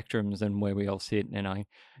spectrums and where we all sit. And I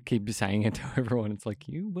keep saying it to everyone. It's like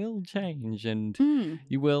you will change and Mm.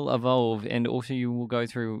 you will evolve, and also you will go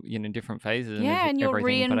through different phases and Yeah, and you'll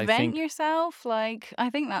everything. But I reinvent think, yourself. Like, I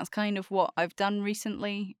think that's kind of what I've done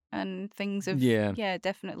recently, and things have, yeah, yeah,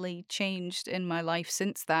 definitely changed in my life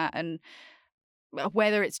since that. And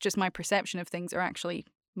whether it's just my perception of things or actually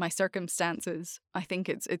my circumstances, I think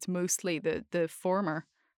it's mostly the former.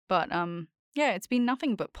 But yeah, it's been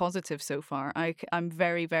nothing but positive so far. I'm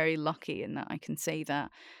very, very lucky in that I can say that.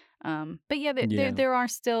 But yeah, yeah, there are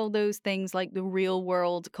still those things like the real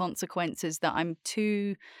world consequences that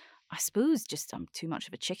I suppose just I'm too much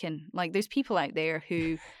of a chicken. Like there's people out there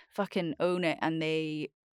who fucking own it, and they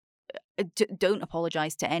don't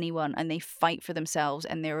apologize to anyone, and they fight for themselves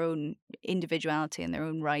and their own individuality and their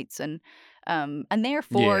own rights, and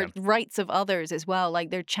therefore yeah, rights of others as well.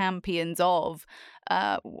 Like they're champions of,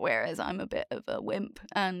 whereas I'm a bit of a wimp,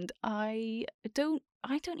 and I don't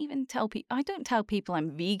I don't even I don't tell people I'm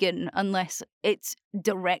vegan unless it's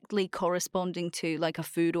directly corresponding to like a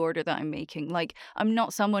food order that I'm making. Like I'm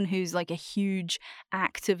not someone who's like a huge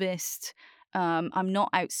activist. I'm not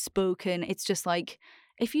outspoken. It's just like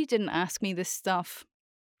if you didn't ask me this stuff,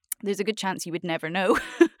 there's a good chance you would never know.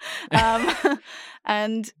 um,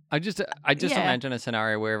 and I just yeah. imagine a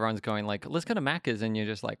scenario where everyone's going like, let's go to Macca's, and you're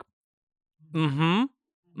just like, mm-hmm.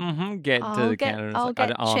 Mm-hmm. Get to the counter and it's I'll like,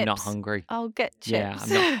 get I'm not chips. hungry. I'll get Yeah,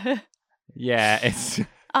 chips. I'm not. Yeah, it's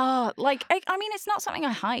Like I mean, it's not something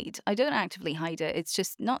I hide. I don't actively hide it. It's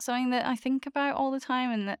just not something that I think about all the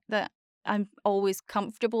time, and that I'm always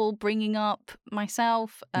comfortable bringing up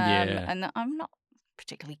myself. yeah, And that I'm not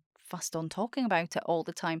particularly fussed on talking about it all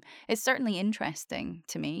the time. It's certainly interesting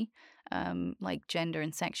to me. Like gender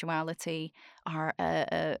and sexuality are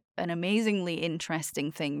an amazingly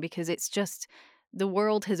interesting thing because it's just the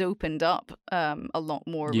world has opened up a lot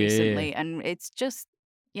more yeah. recently, and it's just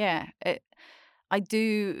yeah. I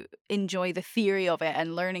do enjoy the theory of it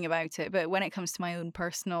and learning about it, but when it comes to my own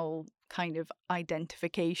personal kind of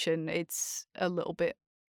identification, it's a little bit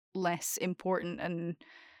less important and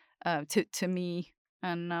to me.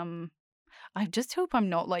 And I just hope I'm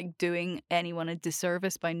not like doing anyone a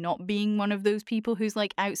disservice by not being one of those people who's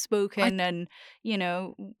like I outspoken and you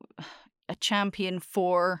know a champion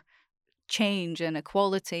for change and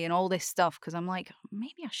equality and all this stuff because I'm like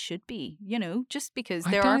maybe I should be, just because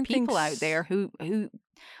I there are don't think. people out there who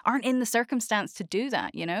aren't in the circumstance to do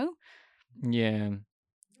that. Yeah,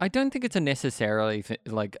 I don't think it's a necessarily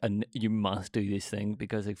like you must do this thing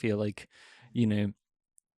because I feel like, you know,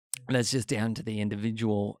 that's just down to the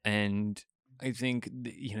individual, and I think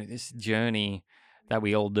this journey that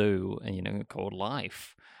we all do, called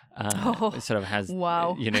life, Oh, it sort of has,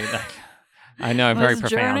 wow. that. I know, very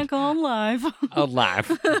This journey profound. called life. A laugh.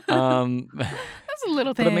 That's a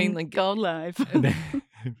little But I mean, thing like, called life. I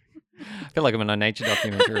feel like I'm in a nature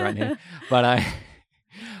documentary right now. But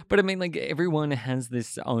but I mean, like, everyone has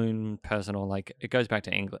this own personal, like, it goes back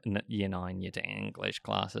to English, year 9, year 10 English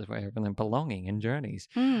classes where everyone belonging and journeys.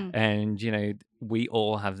 Mm. And, we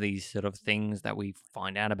all have these sort of things that we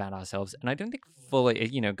find out about ourselves. And I don't think fully,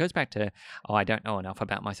 it goes back to, oh, I don't know enough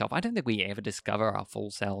about myself. I don't think we ever discover our full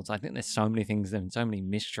selves. I think there's so many things and so many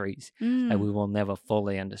mysteries that we will never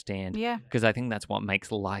fully understand. Yeah. Because I think that's what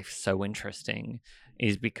makes life so interesting,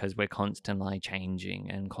 is because we're constantly changing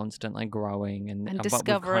and constantly growing and And but we've kind of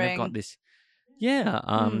discovering. got this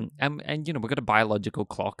and we've got a biological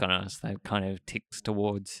clock on us that kind of ticks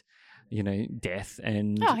towards death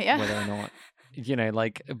and Oh, yeah. whether or not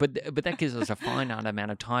but that gives us a finite amount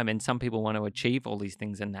of time, and some people want to achieve all these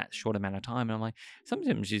things in that short amount of time, and I'm like,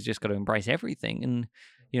 sometimes you just got to embrace everything and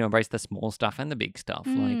embrace the small stuff and the big stuff,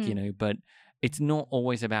 but it's not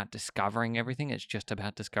always about discovering everything. It's just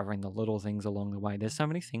about discovering the little things along the way. There's so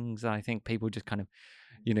many things that I think people just kind of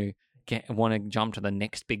want to jump to the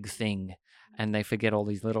next big thing, and they forget all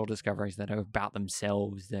these little discoveries that are about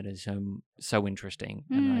themselves that is so interesting.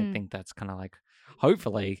 And I think that's kind of like,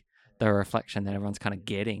 hopefully, the reflection that everyone's kind of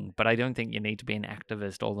getting. But I don't think you need to be an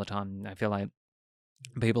activist all the time. I feel like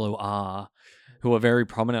people who are very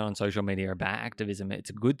prominent on social media about activism, it's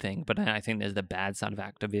a good thing, but I think there's the bad side of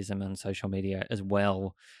activism on social media as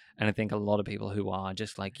well. And I think a lot of people who are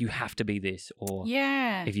just like, you have to be this, or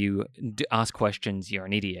Yeah. if you ask questions, you're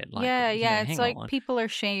an idiot. Like, Yeah. It's hang like on. people are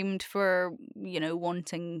shamed for,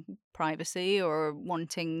 wanting privacy or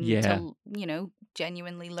wanting Yeah. to,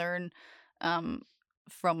 genuinely learn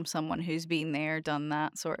from someone who's been there, done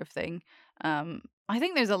that sort of thing. I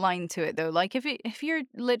think there's a line to it though. Like if you're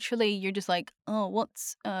just like, oh,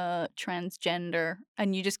 what's transgender,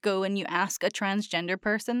 and you just go and you ask a transgender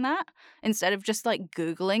person that instead of just like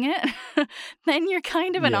Googling it, then you're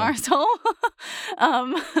kind of an Yeah. arsehole.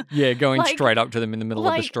 Yeah, going like- straight up to them in the middle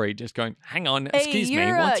of the like, street, just going, hang on, Hey, excuse me,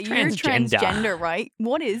 you're, what's you're transgender? transgender, right?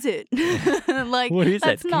 What is it? Like, What is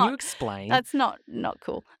that's it? Can not you explain? that's not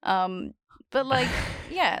cool. But like,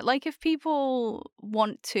 yeah, like if people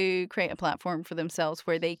want to create a platform for themselves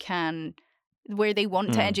where they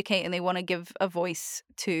want to educate and they want to give a voice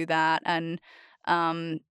to that and,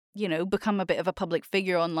 become a bit of a public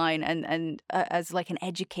figure online and as like an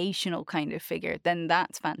educational kind of figure, then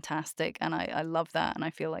that's fantastic. And I love that. And I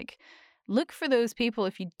feel like look for those people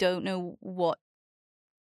if you don't know what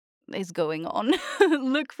is going on.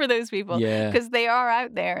 Look for those people Yeah. because they are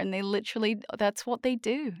out there and they literally that's what they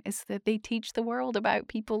do, is that they teach the world about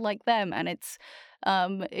people like them, and it's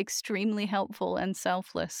extremely helpful and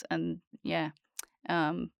selfless. And yeah,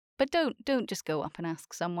 but don't just go up and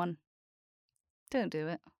ask someone. Don't do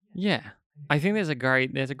it. Yeah. I think there's a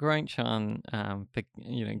great chance for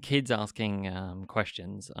kids asking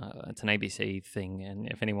questions. It's an ABC thing, and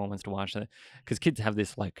if anyone wants to watch it, because kids have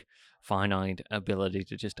this like finite ability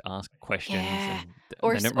to just ask questions, Yeah. and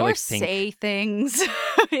Or they don't really think, say things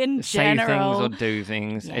in say things or general. do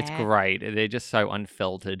things. It's Yeah. great. They're just so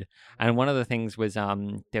unfiltered. And one of the things was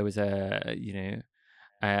there was a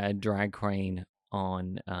drag queen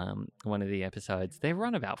on one of the episodes. They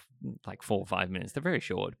run about like 4 or 5 minutes. They're very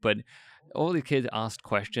short, but all the kids asked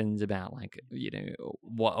questions about like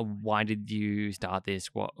why did you start this,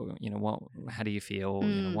 how do you feel,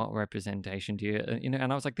 what representation do you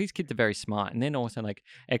and I was like, these kids are very smart. And then also like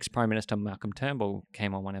ex-Prime Minister Malcolm Turnbull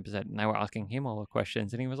came on one episode and they were asking him all the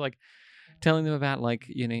questions, and he was like telling them about like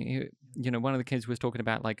one of the kids was talking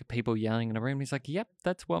about like people yelling in a room. He's like, yep,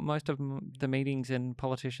 that's what most of the meetings in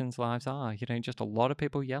politicians' lives are, just a lot of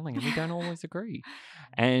people yelling, and we don't always agree.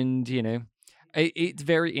 And it's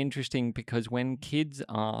very interesting because when kids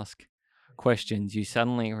ask questions, you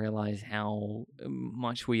suddenly realize how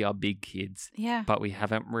much we are big kids, Yeah. but we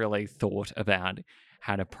haven't really thought about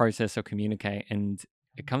how to process or communicate. And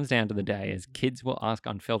it comes down to the day as kids will ask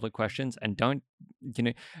unfiltered questions, and don't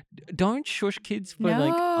shush kids for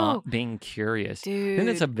No. being curious. Dude. Then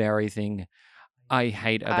it's a very thing I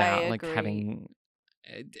hate about like agree. having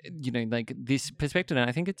like this perspective. And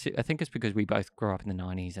I think it's because we both grew up in the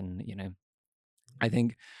 90s, and I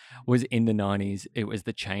think was in the 90s it was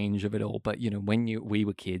the change of it all. But when we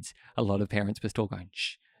were kids, a lot of parents were still going,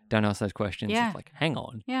 shh, don't ask those questions. Yeah. It's like, hang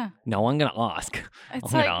on. Yeah. No, I'm gonna ask.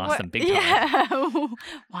 It's I'm gonna ask them big time.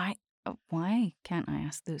 Yeah. Why can't I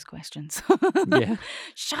ask those questions? Yeah.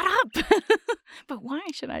 Shut up. But why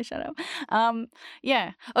should I shut up?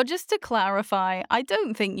 Yeah. Or just to clarify, I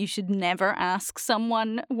don't think you should never ask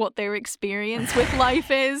someone what their experience with life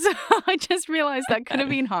is. I just realized that could have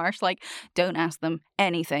been harsh. Like, don't ask them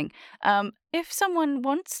anything. If someone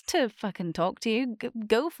wants to fucking talk to you,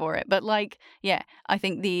 go for it. But like, yeah, I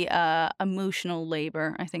think the emotional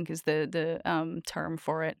labor, I think, is the term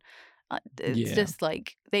for it. It's just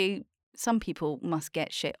like some people must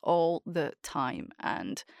get shit all the time,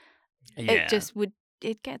 and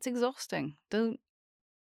it gets exhausting. Don't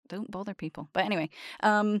bother people. But anyway,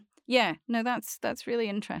 yeah, no, that's really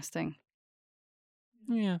interesting.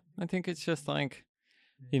 Yeah, I think it's just like,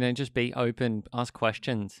 just be open, ask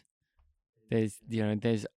questions. There's the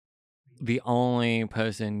only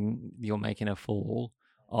person you're making a fool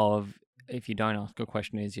of if you don't ask a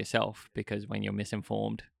question is yourself, because when you're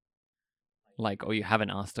misinformed, like, or you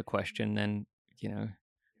haven't asked a question, then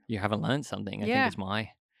you haven't learned something. I think it's my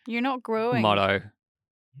You're not growing. motto.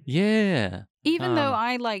 Yeah. Even though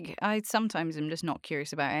I sometimes am just not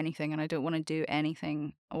curious about anything, and I don't want to do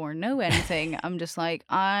anything or know anything. I'm just like,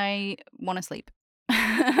 I want to sleep.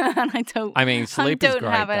 And I don't. I mean, sleep is great.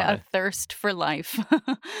 I don't have a thirst for life.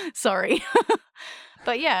 Sorry.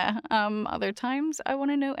 But yeah, other times I want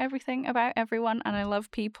to know everything about everyone, and I love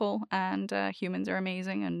people, and humans are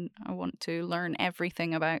amazing, and I want to learn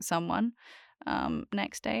everything about someone.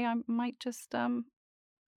 Next day I might just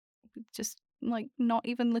like not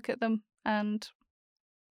even look at them, and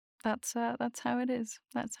that's how it is.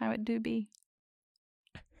 That's how it do be.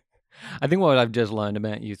 I think what I've just learned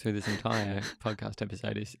about you through this entire podcast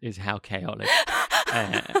episode is how chaotic.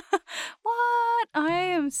 What? I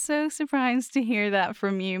am so surprised to hear that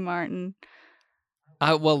from you, Martin.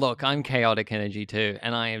 Well, look, I'm chaotic energy too,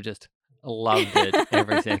 and I have just loved it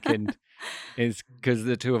every second. Is because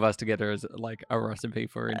the two of us together is like a recipe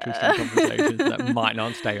for interesting conversations that might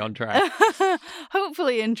not stay on track.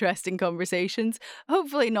 Hopefully interesting conversations.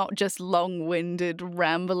 Hopefully not just long-winded,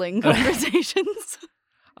 rambling conversations.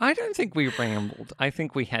 I don't think we rambled. I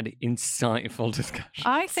think we had insightful discussions.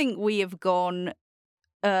 I think we have gone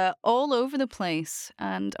all over the place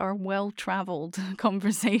and are well-traveled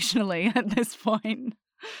conversationally at this point.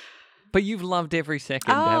 But you've loved every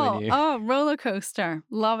second, haven't you? Oh, roller coaster.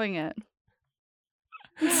 Loving it.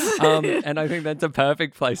 And I think that's a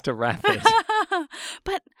perfect place to wrap it.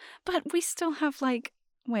 But we still have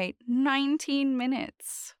 19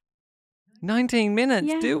 minutes. 19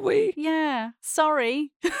 minutes, do we? Yeah.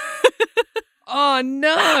 Sorry. Oh,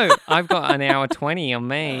 no. I've got an hour 20 on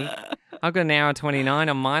me. I've got an hour 29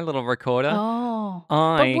 on my little recorder. Oh.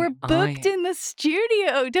 But we're booked in the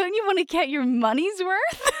studio. Don't you want to get your money's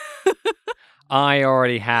worth? I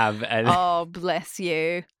already have. Oh, bless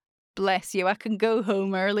you. Bless you. I can go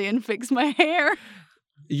home early and fix my hair.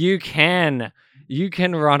 You can. You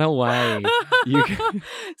can run away. You can...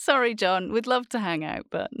 Sorry, John. We'd love to hang out,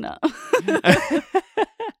 but no.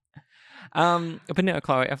 But no,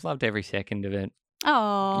 Chloe, I've loved every second of it.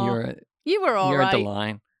 Oh, you were all right. You're a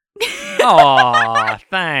delight. Oh,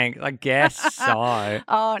 thanks. I guess so.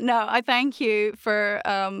 Oh, no, I thank you for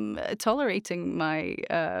tolerating my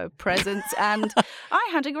presence. And I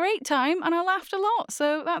had a great time and I laughed a lot.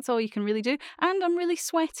 So that's all you can really do. And I'm really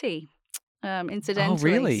sweaty, incidentally. Oh,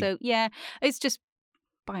 really? So, yeah, it's just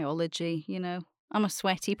biology, you know. I'm a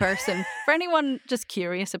sweaty person. For anyone just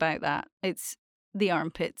curious about that, it's the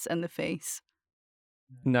armpits and the face.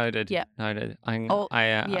 Noted. Yeah. Noted.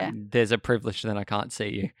 Yeah. There's a privilege that I can't see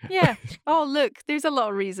you. Yeah. Oh, look, there's a lot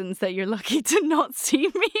of reasons that you're lucky to not see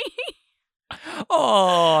me.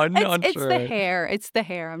 Oh, not It's true. the hair. It's the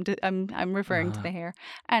hair. I'm referring to the hair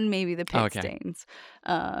and maybe the pit Okay. stains.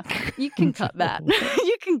 You can cut that.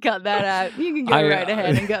 You can cut that out. You can go right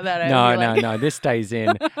ahead and cut that out. No. This stays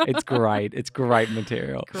in. It's great. It's great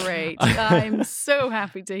material. Great. I'm so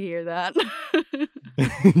happy to hear that.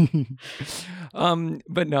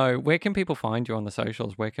 But no, where can people find you on the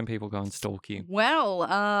socials? Where can people go and stalk you?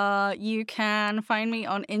 Well, you can find me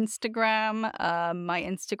on Instagram. My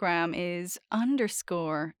Instagram is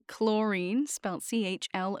 _chlorine, spelled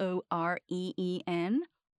CHLOREEN.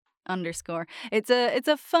 _ It's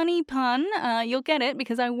a funny pun. You'll get it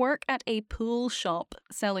because I work at a pool shop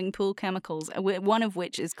selling pool chemicals, one of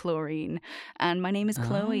which is chlorine, and my name is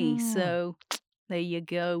Chloe. So there you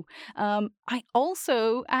go. I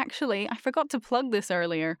also I forgot to plug this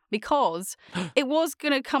earlier because it was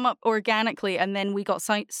going to come up organically and then we got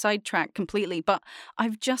sidetracked completely. But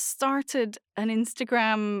I've just started an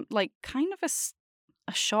Instagram, like kind of a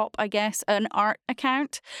shop, I guess, an art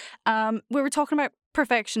account. We were talking about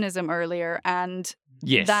perfectionism earlier, and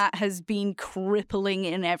Yes. that has been crippling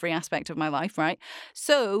in every aspect of my life, right?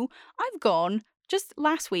 So I've gone just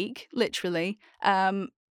last week, literally, and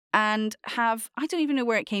I don't even know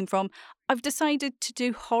where it came from. I've decided to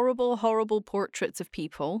do horrible portraits of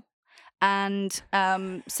people and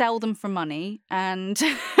sell them for money and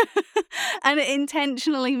and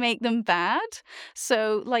intentionally make them bad.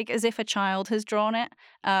 So like as if a child has drawn it.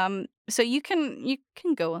 So you can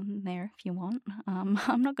go on there if you want.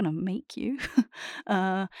 I'm not going to make you.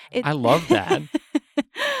 I love that.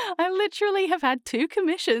 I literally have had 2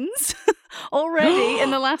 commissions already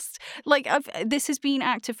in the last, this has been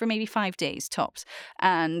active for maybe 5 days tops,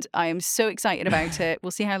 and I am so excited about it.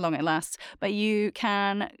 We'll see how long it lasts, but you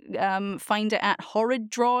can find it at Horrid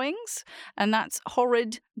Drawings, and that's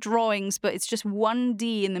Horrid Drawings, but it's just 1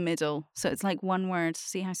 D in the middle, so it's like one word.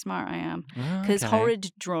 See how smart I am, because Okay.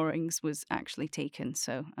 Horrid Drawings was actually taken,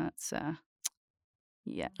 so that's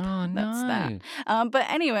yeah. Oh, no. That's that. But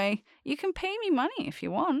anyway, you can pay me money if you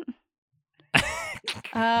want.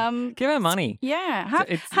 Give her money. Yeah, have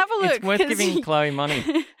a look. It's worth 'cause giving Chloe money.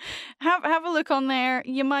 have a look on there.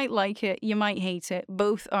 You might like it. You might hate it.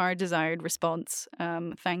 Both are a desired response.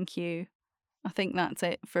 Thank you. I think that's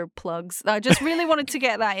it for plugs. I just really wanted to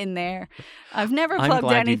get that in there. I've never I'm plugged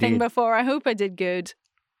glad you anything did. before. I hope I did good.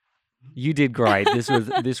 You did great.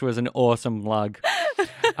 This was an awesome plug.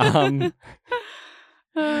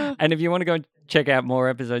 And if you want to go and check out more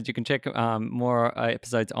episodes, you can check more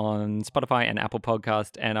episodes on Spotify and Apple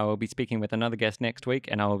Podcast. And I will be speaking with another guest next week,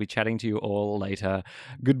 and I will be chatting to you all later.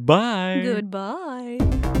 Goodbye. Goodbye.